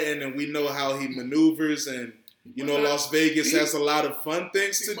sweating, and we know how he maneuvers, and Las Vegas has a lot of fun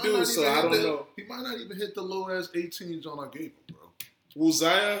things to do. So I don't know. He might not even hit the low ass 18 on I gave him, bro. Who,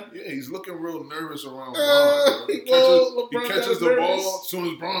 Zion? Yeah, he's looking real nervous around Bron. He catches the ball as soon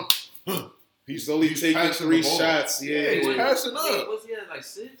as Bron. He's only taking 3 shots. Yeah, he's passing up. Was he at like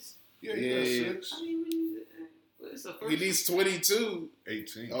 6? Yeah, he got 6. I mean, it's the first. He needs 22.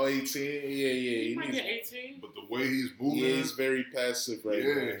 18. Oh, 18. Yeah. He might get 18. But the way he's moving, he's very passive now.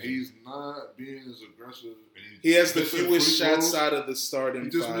 Yeah, he's not being as aggressive. He has the fewest shots out of the starting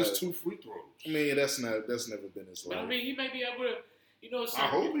 5. He just missed 2 free throws. I mean, that's never been his life. But I mean, he may be able to, I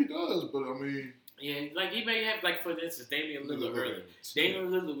hope he does, but I mean, yeah, like he may have, like for instance, Damian Lillard earlier.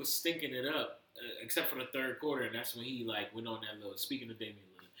 Damian Lillard was stinking it up, except for the third quarter, and that's when he went on that little. Speaking of Damian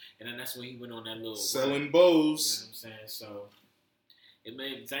Lillard, and then that's when he went on that little selling run. bows. You know what I'm saying?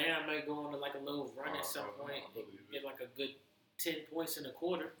 So Zion may go on a little run at some point, get like a good 10 points in a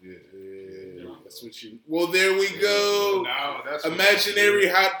quarter. Yeah, that's what you. Well, there we go. Now that's imaginary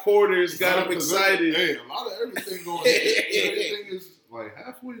hot quarters got him excited. Hey, a lot of everything going. Everything is like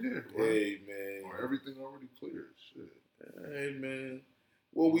halfway there, bro. Hey man, or everything already cleared. Shit. Hey man.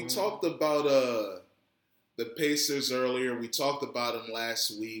 Well, we talked about the Pacers earlier. We talked about them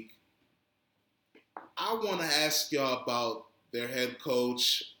last week. I want to ask y'all about their head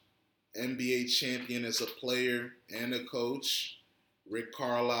coach, NBA champion as a player and a coach, Rick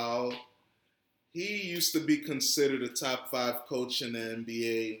Carlisle. He used to be considered a top 5 coach in the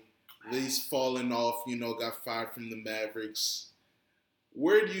NBA. He's fallen off, got fired from the Mavericks.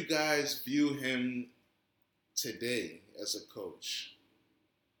 Where do you guys view him today as a coach?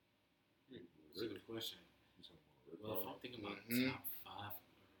 That's a good question. Well, if I'm thinking about top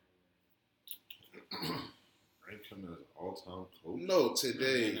 5, rank him as all-time coach? No,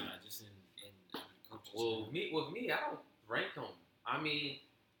 today. No, just in coaches. Well, with me, I don't rank him. I mean,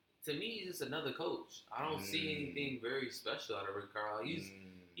 to me, he's just another coach. I don't see anything very special out of Rick Carlisle.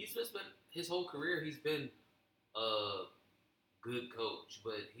 He's just been his whole career. He's been a good coach,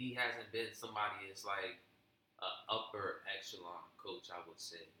 but he hasn't been somebody that's like an upper echelon coach. I would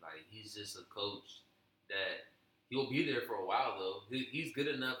say, like, he's just a coach that he'll be there for a while though. He's good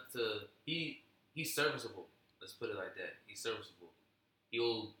enough to he's serviceable. Let's put it like that. He's serviceable.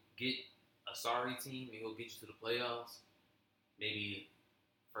 He'll get a sorry team and he'll get you to the playoffs. Maybe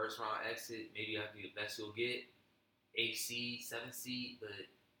first round exit. Maybe that'll be the best you'll get. 8 seed, 7 seed, but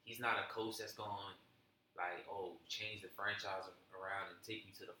he's not a coach that's going change the franchise around and take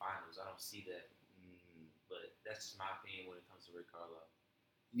you to the finals. I don't see that. But that's just my opinion when it comes to Rick Carlisle.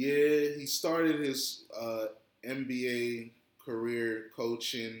 Yeah, he started his NBA career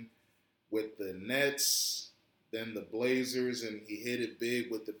coaching with the Nets, then the Blazers, and he hit it big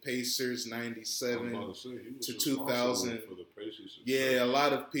with the Pacers, 97 to 2000. For the Pacers. Yeah, a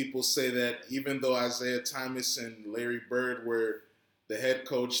lot of people say that even though Isaiah Thomas and Larry Bird were the head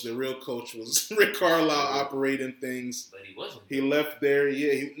coach, the real coach was Rick Carlisle operating things. But he wasn't. He left there,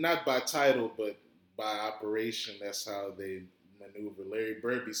 not by title, but by operation. That's how they maneuver. Larry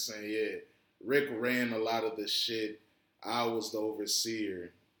Bird be saying, Rick ran a lot of the shit. I was the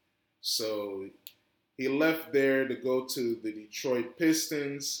overseer. So he left there to go to the Detroit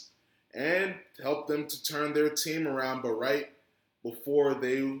Pistons and help them to turn their team around. But right before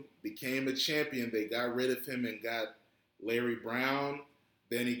they became a champion, they got rid of him and got Larry Brown.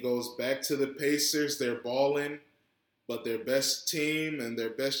 Then he goes back to the Pacers. They're balling, but their best team and their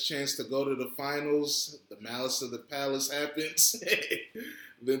best chance to go to the finals, the malice of the palace happens.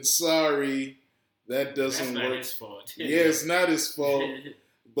 Then sorry, that doesn't work. That's not his fault. Yeah, it's not his fault.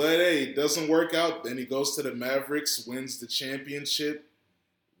 But hey, it doesn't work out. Then he goes to the Mavericks, wins the championship.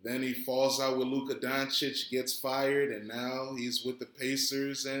 Then he falls out with Luka Doncic, gets fired, and now he's with the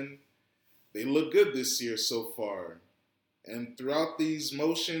Pacers, and they look good this year so far. And throughout these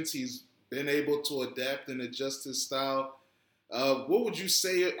motions, he's been able to adapt and adjust his style. What would you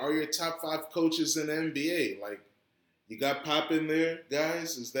say are your top 5 coaches in the NBA? Like, you got Pop in there,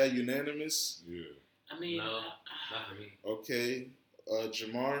 guys? Is that unanimous? Yeah. I mean, No, not for me. Okay.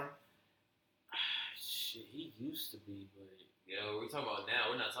 Jamar? Shit, he used to be, but Yeah, we're talking about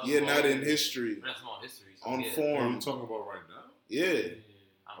now. We're not talking Yeah, about not in history. We're not talking about history. So On yeah. What are form. you talking about right now? Yeah.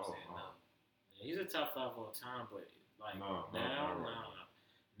 I'm saying no. yeah, he's a top 5 all time. But like No, now, not right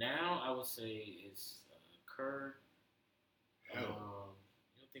now I would say it's Kerr. Hell,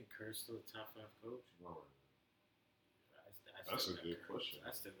 You don't think Kerr's still a top 5 coach? not right I That's still a got good Kerr. question.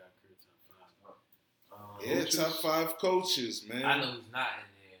 I still got Kerr top 5. Yeah, Coaches? top 5 coaches, man. I know who's not in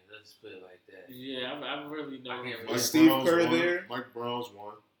there. Let's put it like that. Yeah, I really know. I can't him. remember. Is Steve Kerr one. there? Mike Brown's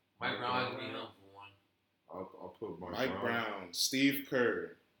one. Mike Brown would be known for one. I'll put Mike Brown, Steve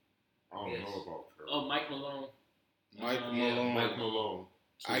Kerr, I don't Yes. know about Kerr. Oh, Mike Malone. Mike Yeah, Malone. Mike Malone.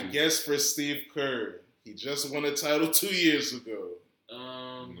 I guess for Steve Kerr, he just won a title 2 years ago.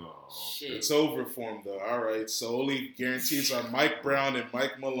 No. Shit. It's over for him, though. All right, so only guarantees are Mike Brown and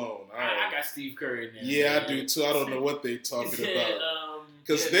Mike Malone. All I right. got Steve Kerr in there. Yeah, man. I do too. I don't know what they talking about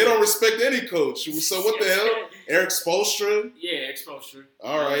because yeah, they don't respect any coach. So what the hell? Eric Spoelstra. Yeah, exposure.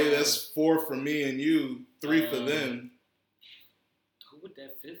 All right, that's 4 for me and you, 3 for them. Who would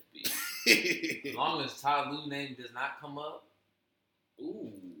that 5th be? As long as Ty Lue's name does not come up,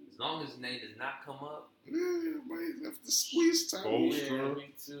 Ooh. as long as his name does not come up, Yeah, might have to squeeze time. Spoelstra. Yeah,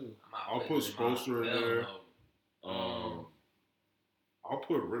 me too. I'm not I'll putting put him in my- Spoelstra in hell there. no. I'll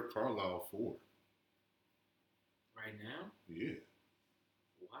put Rick Carlisle 4. Right now? Yeah.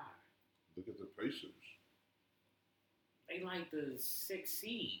 Why? Look at the Pacers. They like the 6th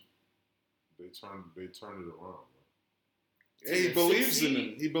seed. They turned it around. Hey, he believes in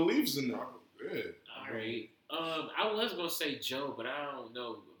him. He believes in them. Yeah. All right. I was gonna say Joe, but I don't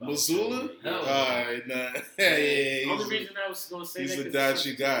know. About Missoula? Joe. No. All right, nah. Yeah, Only reason I was gonna say he's that a 'cause dodgy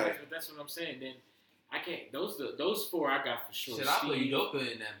it's guy. but that's what I'm saying. Then I can't. Those 4 I got for sure. Shit, I put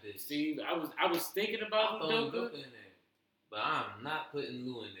Udoka in that bitch. Steve, I was thinking I about throw Udoka. Udoka in there, but I'm not putting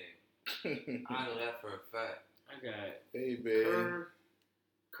Lou in there. I know that for a fact. I got Hey, man.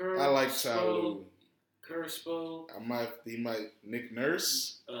 Kerr. I like Spo, Tyloo. Kerr, Spo. He might Nick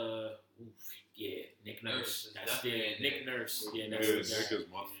Nurse. Yeah, Nick Nurse Nurse. is That's definitely it. in Nick there. Nurse. Yeah, Yeah, that's Nick the guy. is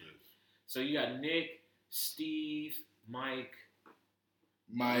my 5th. So you got Nick, Steve, Mike,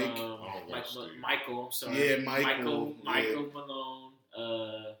 Mike. I don't like Steve. Michael. I'm sorry. Yeah, Michael. Michael Malone.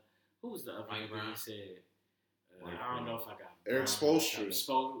 Who was the other Mike one Brown. you said? Mike I don't know Brown. if I got Eric Brown.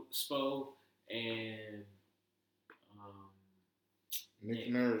 Spoelstra. Spo, and Nick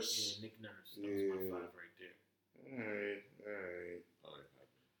Nurse. Yeah, Nick Nurse. That was my 5 right there. All right. All right.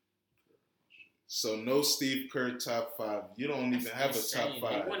 So no Steve Kerr top 5. You don't even have a top insane.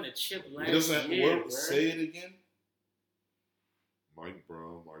 5. They won the chip last It doesn't year, work. bro. Say it again. Mike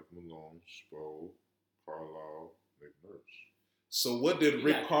Brown, Mike Malone, Spo, Carlisle, Nick Nurse. So what did You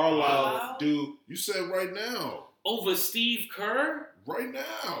Rick got Carlisle Carlisle? do? You said right now. Over Steve Kerr? Right now.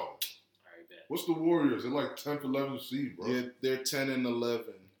 All right, bet. What's the Warriors? They're like 10th, 11th seed, bro. Yeah, they're 10 and 11.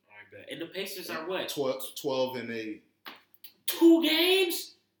 All right, bet. And the Pacers are what? 12 and 8. 2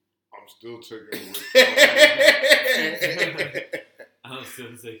 games? I'm still taking Rick Carlisle. I'm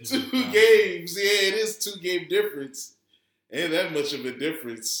still taking 2 games. Yeah, it is 2-game difference. Ain't that much of a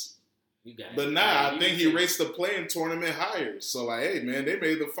difference. You got But it. nah, I You think can he take- rates the playing tournament higher. So like, hey man, they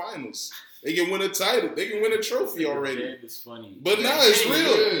made the finals. They can win a title. They can win a trophy already. It's funny. But it's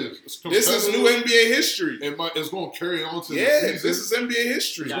real. This is new NBA history. It's going to carry on to the season. This is NBA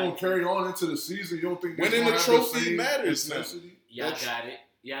history. It's going to carry on into the season. You don't think winning the trophy matters now? Y'all got it.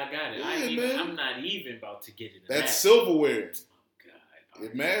 Yeah, I'm not even about to get it. That's silverware. Oh, God.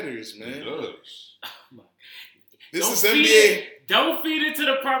 It matters, man. It does. Oh, my. This is NBA. Don't feed it to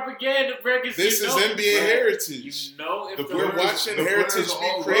the propaganda, Burgers. This is NBA heritage. You know, if we're watching heritage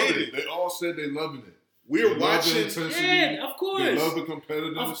be created. They all said they loving it. We're watching. Yeah, of course. They love the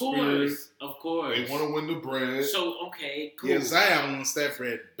competitive spirit. Of course. They want to win the bread. So okay, cool. Yeah, Zion wants that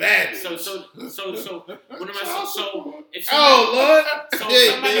bread badly. So what am I? So if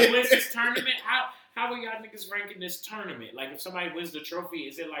somebody wins this tournament, how are y'all niggas ranking this tournament? Like, if somebody wins the trophy,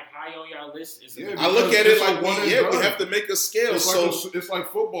 is it like high on y'all list? I look at it like we have to make a scale. It's like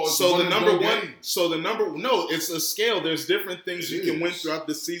football. It's the number one. No, it's a scale. There's different things you can win throughout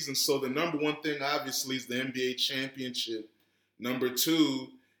the season. So the number one thing, obviously, is the NBA championship. Number 2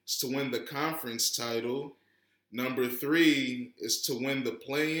 is to win the conference title. Number 3 is to win the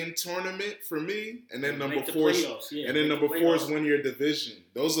play-in tournament for me, and then number 4 is win your division.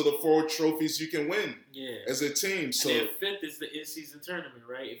 Those are the 4 trophies you can win as a team. So and then 5th is the in-season tournament,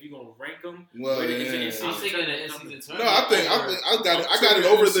 right? If you're gonna rank them, I'm thinking the in-season tournament. No, I got it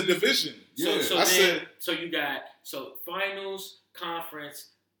over the division. So you got finals,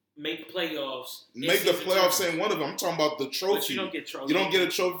 conference. Make playoffs. Make the playoffs in one of them. I'm talking about the trophy. But you don't get trophy. You don't get a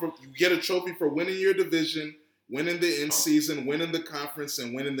trophy. You get a trophy for winning your division, winning the in-season, winning the conference,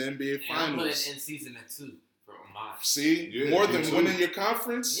 and winning the NBA Finals. I'm putting in-season at 2 for mine. See? More than winning your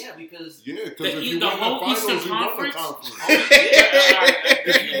conference? Yeah, because... Yeah, because if you win the the whole finals, Eastern you win the Conference? conference.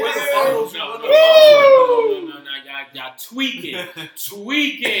 If you win the finals, you win the No, y'all tweaking,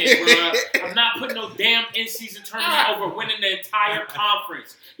 bro. I'm not putting no damn in-season tournament over winning the entire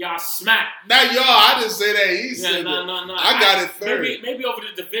conference. Y'all smack. Not y'all. I didn't say that. He said no. I got it third. Maybe over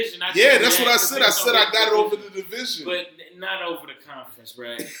the division. That's what I said. I said I got it over the division. But not over the conference,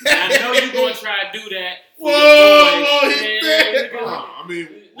 bro. I know you're going to try to do that. Whoa, he did. I mean,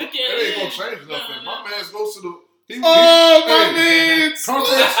 it ain't going to change nothing. My man goes to the... my man! Conference.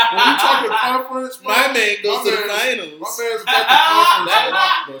 When you talking conference, my man goes to the finals. My man's got the conference a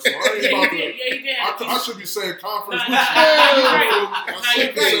lot, bro. So I ain't about to. I should be saying conference. You're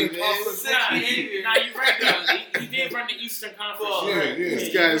right, though. He did run the Eastern Conference. Yeah.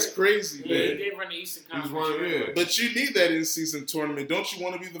 This guy is crazy, man. He did run the Eastern Conference. But you need that in-season tournament. Don't you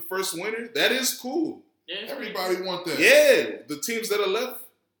want to be the first winner? That is cool. Everybody want that. Yeah, the teams that are left.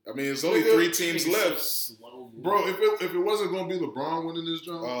 I mean, there's only 3 teams left. Bro, if it wasn't going to be LeBron winning this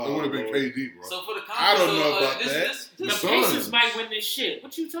job, it would have been KD, bro. So for the conference, I don't know about that. The Pacers might win this shit.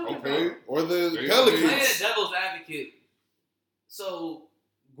 What you talking about? Or the Pelicans. Playing devil's advocate. So,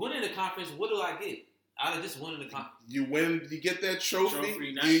 winning the conference, what do I get out of just winning the conference? You get that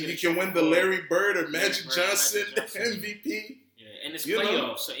trophy. You can win the Larry Bird or Magic Johnson MVP. And it's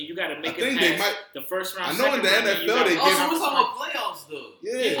playoffs, so you got to make it past the first round. I know in the NFL they give. So we're talking about playoffs, though.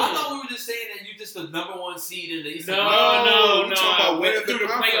 Yeah. I thought we were just saying that you just the number 1 seed in the Eastern. No. We're talking about winning the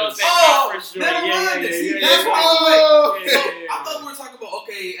conference. Never mind. That's why I thought we were talking about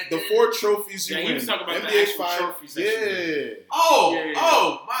the 4 trophies you win. You was talking about NBA the trophies.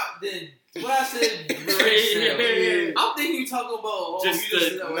 Then what I said, I'm thinking you talking about just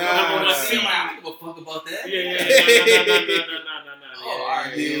the number 1 seed. I don't give a fuck about that. No. All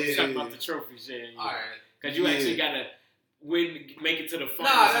right. Yeah. Talking about the trophies, All right. Because you actually gotta win, make it to the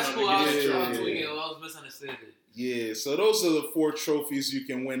finals. Nah, that's cool. I was misunderstood it. Yeah. So those are the 4 trophies you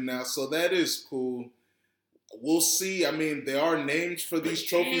can win now. So that is cool. We'll see. I mean, there are names for these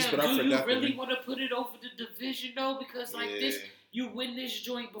trophies, but I forgot. Do you really want to put it over the division though? Because this, you win this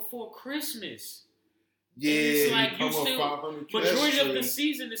joint before Christmas. Yeah, it's like you still majority of the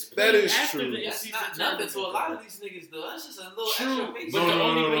season is played after the season. That's not nothing to a lot of these niggas though. That's just a little extra base. But the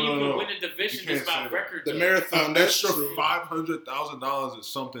only way you can win a division is by record. The marathon, that's true. $500,000 is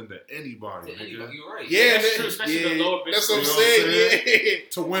something to anybody. You're right. Yeah, that's true. Especially the lower base. That's what I'm saying. Yeah.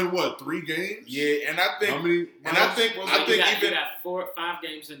 To win what 3 games? Yeah, and I think you got 4 or 5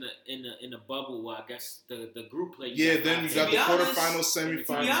 games in the bubble. Well, I guess the group play. Yeah, then you got the quarterfinal, semifinal.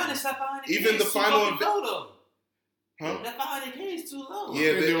 To be honest, even the final. That $500K is too low.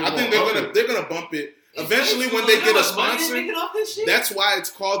 Yeah, I think they're gonna bump it. Eventually, when they get a sponsor, that's why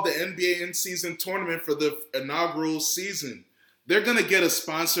it's called the NBA in-season tournament for the inaugural season. They're gonna get a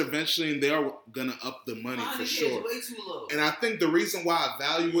sponsor eventually, and they are gonna up the money for sure. Way too low. And I think the reason why I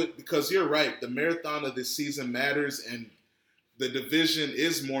value it, because you're right, the marathon of this season matters, and the division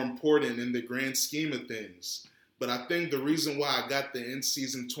is more important in the grand scheme of things. But I think the reason why I got the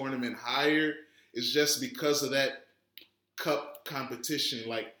in-season tournament higher is just because of that cup competition.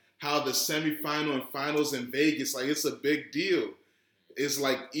 Like how the semifinal and finals in Vegas, like it's a big deal. It's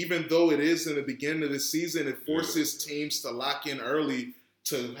like even though it is in the beginning of the season, it forces teams to lock in early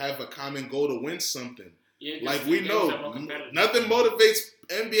to have a common goal to win something. Yeah, like we know, nothing motivates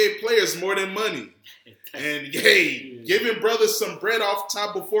NBA players more than money. And hey, giving brothers some bread off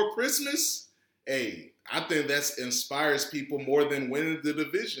top before Christmas, hey, I think that inspires people more than winning the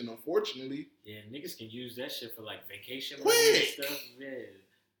division, unfortunately. Yeah, niggas can use that shit for like vacation money and stuff. Yeah.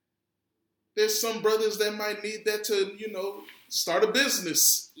 There's some brothers that might need that to, start a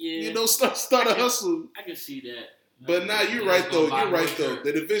business. Yeah. Start a hustle. I can see that. But now you're right though.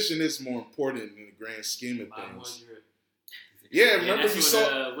 The division is more important in the grand scheme of things. Yeah, remember you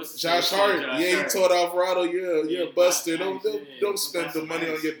saw Josh Hart. He told Alvarado, "Yeah, Buster. Don't spend the money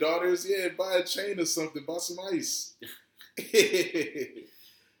on your daughters. Yeah, buy a chain or something. Buy some ice."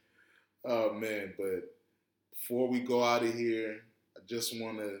 Oh man! But before we go out of here, I just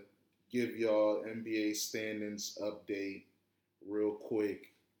want to give y'all NBA standings update real quick.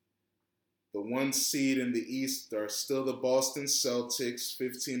 The 1 seed in the East are still the Boston Celtics,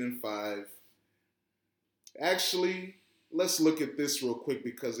 15-5. Actually, let's look at this real quick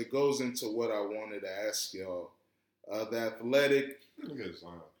because it goes into what I wanted to ask y'all. The Athletic. Look at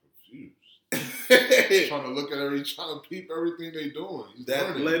Zion confused. Trying to look at trying to peep everything they doing. The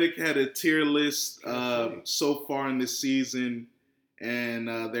Athletic had a tier list so far in the season, and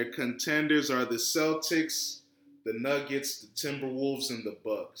their contenders are the Celtics, the Nuggets, the Timberwolves, and the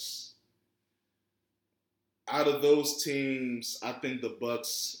Bucks. Out of those teams, I think the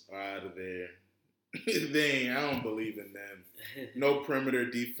Bucks are out of there. I don't believe in them. No perimeter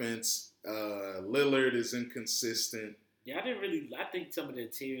defense. Lillard is inconsistent. Yeah, I think some of the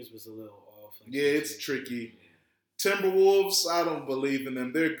tiers was a little off. Yeah, it's tricky. Timberwolves, I don't believe in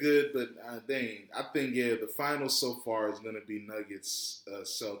them. They're good, but I think, the final so far is going to be Nuggets,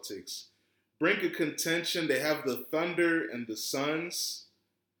 Celtics. Brink of contention, they have the Thunder and the Suns.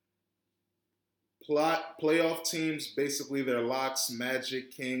 Playoff teams, basically they're locks,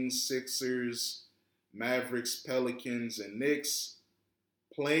 Magic, Kings, Sixers, Mavericks, Pelicans, and Knicks.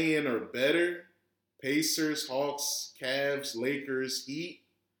 Play-in or better, Pacers, Hawks, Cavs, Lakers, Heat.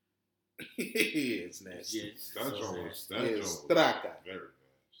 It's nasty. Yes, that joint was Straka. Very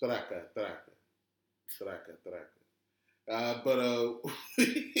Straka. But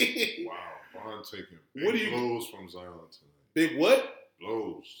wow, Bond taking big blows from Zion tonight. Big what?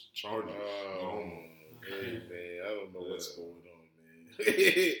 Blows, charges. Hey man, I don't know what's going on, man.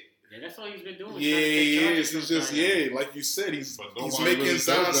 Yeah, that's all he's been doing. Yeah, he is. He's just like you said, he's making really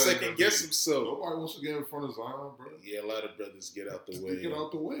Zion second guess himself. Nobody wants to get in front of Zion, bro. Yeah, a lot of brothers get out the way. Get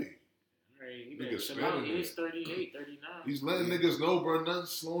out the way. Right, he's 38, 39. He's letting niggas know, bro.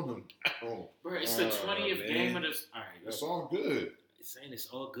 Nothing's slowing him down. Bro, it's the 20th game of this. All right, it's all good. It's saying it's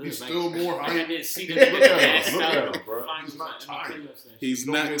all good. He's still more hype. I didn't see the look at him, bro. He's not tired. He's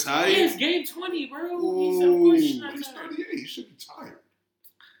not tired. Yeah, it's game 20, bro. He's 38. He should be tired.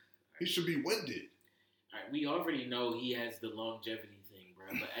 He should be winded. All right, we already know he has the longevity thing,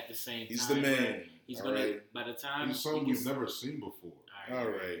 bro. But at the same time, he's the man. Bro, he's gonna. By the time he's something we've never seen before. All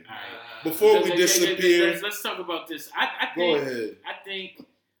right. Before we disappear, let's talk about this. I think, go ahead. I think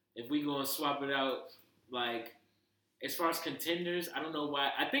if we gonna swap it out, like as far as contenders, I don't know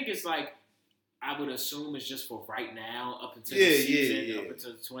why. I think it's like I would assume it's just for right now, up until the season, up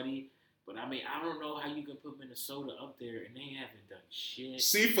until 20. But I mean, I don't know how you can put Minnesota up there and they haven't done shit.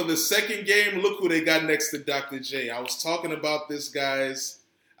 See, for the second game, look who they got next to Dr. J. I was talking about this, guys.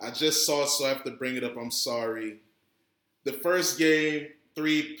 I just saw it, so I have to bring it up. I'm sorry. The first game,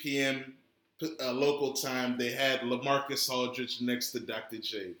 3 p.m. Local time, they had LaMarcus Aldridge next to Dr.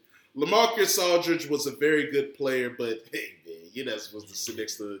 J. LaMarcus Aldridge was a very good player, but hey, man, you're not supposed to sit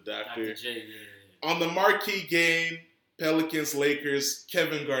next to the doctor. Dr. J, yeah. On the marquee game, Pelicans, Lakers,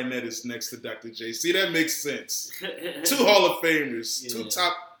 Kevin Garnett is next to Dr. J. See, that makes sense. 2 Hall of Famers, 2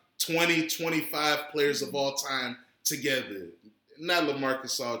 top 20, 25 players of all time together. Not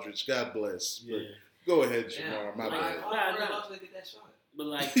LaMarcus Aldridge, God bless. Yeah. Go ahead, Jamar. My bad. But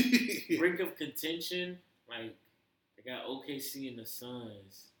like, brink of contention, like, they got OKC and the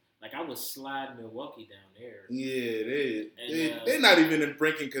Suns. Like, I would slide Milwaukee down there. Yeah, they're not even in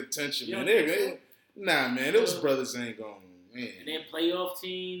brink of contention, man. Nah, man, those brothers ain't going, man. And then playoff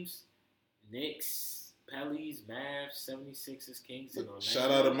teams, Knicks, Pellies, Mavs, 76ers, Kings, and Orlando. Shout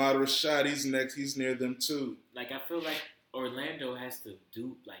out to Ahmad Rashad. He's next. He's near them, too. Like, I feel like Orlando has to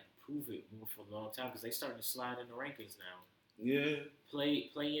prove it more for a long time because they starting to slide in the rankings now. Yeah. Play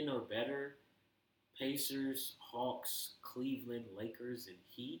in or better. Pacers, Hawks, Cleveland, Lakers, and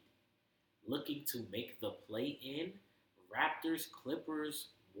Heat looking to make the play-in. Raptors, Clippers,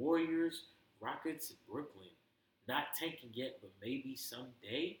 Warriors, Rockets, and Brooklyn. Not tanking yet, but maybe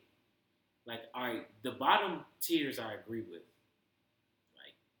someday. Like, all right, the bottom tiers I agree with.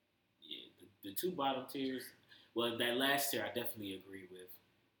 Like, yeah, the two bottom tiers. Well, that last tier I definitely agree with.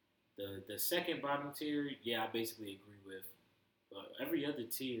 The second bottom tier, yeah, I basically agree with. But every other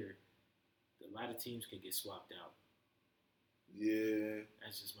tier, a lot of teams can get swapped out. Yeah.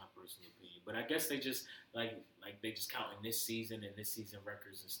 That's just my personal opinion. But I guess they just like they just counting this season and this season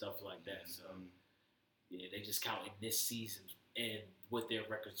records and stuff like that. So yeah, they just counting this season and what their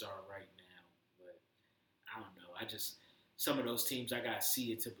records are right now. But I don't know. I just some of those teams I gotta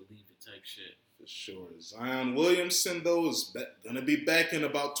see it to believe it type shit. For sure. Zion Williamson, though, is going to be back in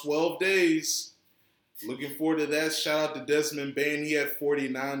about 12 days. Looking forward to that. Shout out to Desmond Bain. He had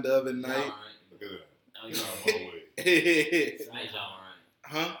 49 the other night. Look at that. Oh,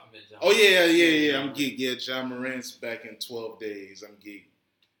 Huh? Oh, yeah. I'm geek. Yeah, John Morant's back in 12 days. I'm geek.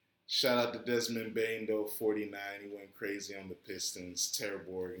 Shout out to Desmond Bain, though, 49. He went crazy on the Pistons.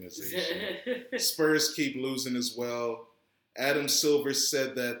 Terrible organization. Spurs keep losing as well. Adam Silver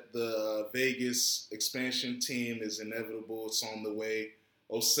said that the Vegas expansion team is inevitable. It's on the way.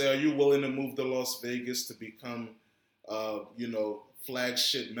 Osei, are you willing to move to Las Vegas to become,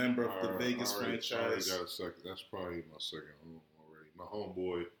 flagship member of the Vegas franchise? I already got a second. That's probably my second home already. My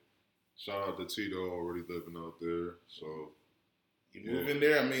homeboy, shout out to Tito, already living out there. So you moving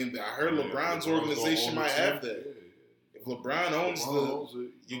there? I mean, I heard LeBron's organization might have that. Yeah. If LeBron owns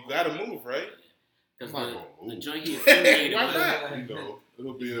you got to move, right? I'm not gonna move. The joint he affiliated Why with. not?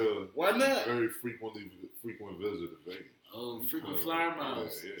 It'll be a Why not? very frequent visit to Vegas. Oh, frequent flyer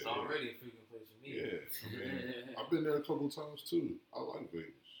miles. Yeah, It's already a frequent place for me. Yeah, I've been there a couple of times too. I like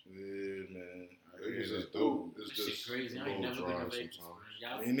Vegas. Yeah, man. Vegas is dope. It's That just shit crazy. I ain't a never little been to dry Vegas.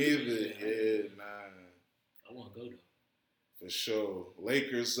 sometimes. Me neither. Yeah, nah. I want to go though. For sure.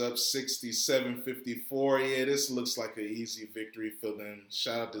 Lakers up 67-54. Yeah, this looks like an easy victory for them.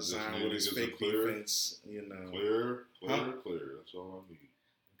 Shout out to Zion with his fake defense. Clear. That's all I need.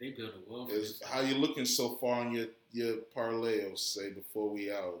 They build a wall for Is this. how you looking so far on your parlay, I'll say, before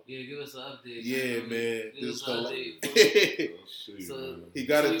we out? Yeah, give us an update. Yeah, man. Give us This an the update. Let's see, So- man. He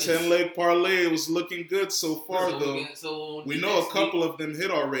got a 10-leg parlay. It was looking good so far, though. We know a couple of them hit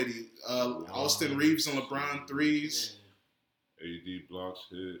already. Austin Reeves and LeBron threes. AD blocks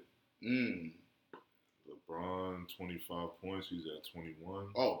hit. LeBron 25 points. He's at 21.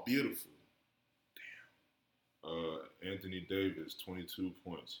 Oh, beautiful. Anthony Davis 22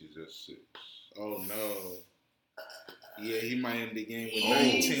 points. He's at 6. Oh, no. Yeah, he might end the game with Oh,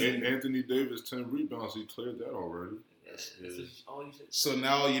 19. Anthony Davis 10 rebounds. He cleared that already. That's all you said. So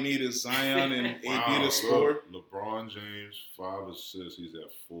now all you need is Zion and AD Wow, to score. look, LeBron James 5 assists. He's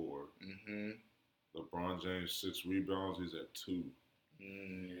at 4. Mm-hmm. LeBron James 6 rebounds. He's at 2.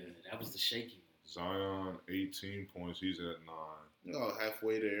 Yeah, that was the shaky one. Zion 18 points. He's at 9. Oh,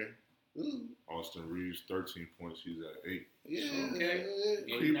 halfway there. Ooh. Austin Reeves 13 points. He's at 8. Yeah. Okay.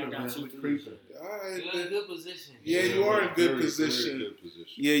 Yeah, Creeping, you knocked down man, 2 creeping. threes. All right. You're in a good position. Yeah, you are in good very, position. Very good position.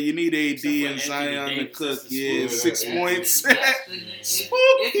 Yeah, you need AD Except for and Anthony Zion to Davis, cook. that's the Yeah, sport. 6 Yeah, points.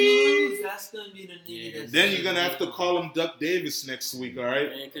 If you lose, that's gonna be the nigga. That's Then you're gonna have to call him Duck Davis next week. All right.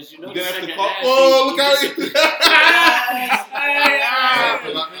 Man, because You're gonna have to call. half, Oh, look out!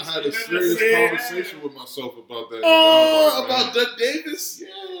 I had a serious conversation with myself about that. Oh, about Duck Davis? Yeah.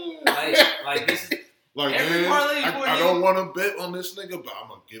 like this is Like, every man, parlay for I you. don't want to bet on this nigga, but I'm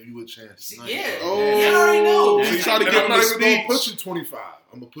going to give you a chance tonight. Yeah. Oh. You already know. So you try to And give I'm him a not even going to speech. put you 25.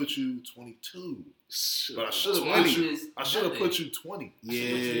 I'm going to put you 22. But I should have 20. put you. I should have put you 20.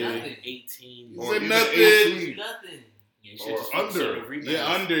 Yeah. Nothing. 18. Or Or even nothing. 18. Nothing. Yeah, you Or should just under. focus on the rebounds.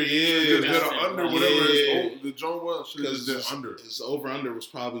 Yeah, under. Just Yeah. did that's an under, it. whatever Yeah. the John Wells should have just did under. His over-under was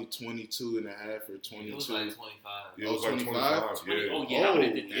probably 22 and a half or It 22. was like 25. Yeah, it was like 25? 25. Yeah. Oh, yeah, I would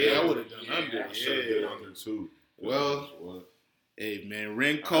have did that. yeah, I would have done under. I should have did Yeah. under too. Well, What? Hey, man,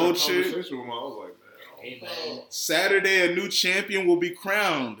 ring I had a culture. conversation with him. I was like, man, Hey, I don't know. man. Saturday, a new champion will be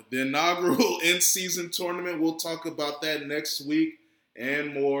crowned. The inaugural in-season tournament. We'll talk about that next week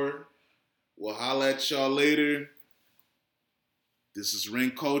and more. We'll holla at y'all later. This is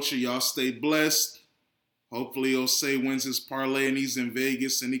Ring Culture. Y'all stay blessed. Hopefully, Osei wins his parlay and he's in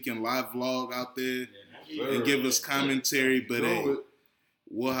Vegas and he can live vlog out there Sir. and give us commentary. But Know hey, it.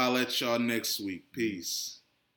 we'll holla at y'all next week. Peace.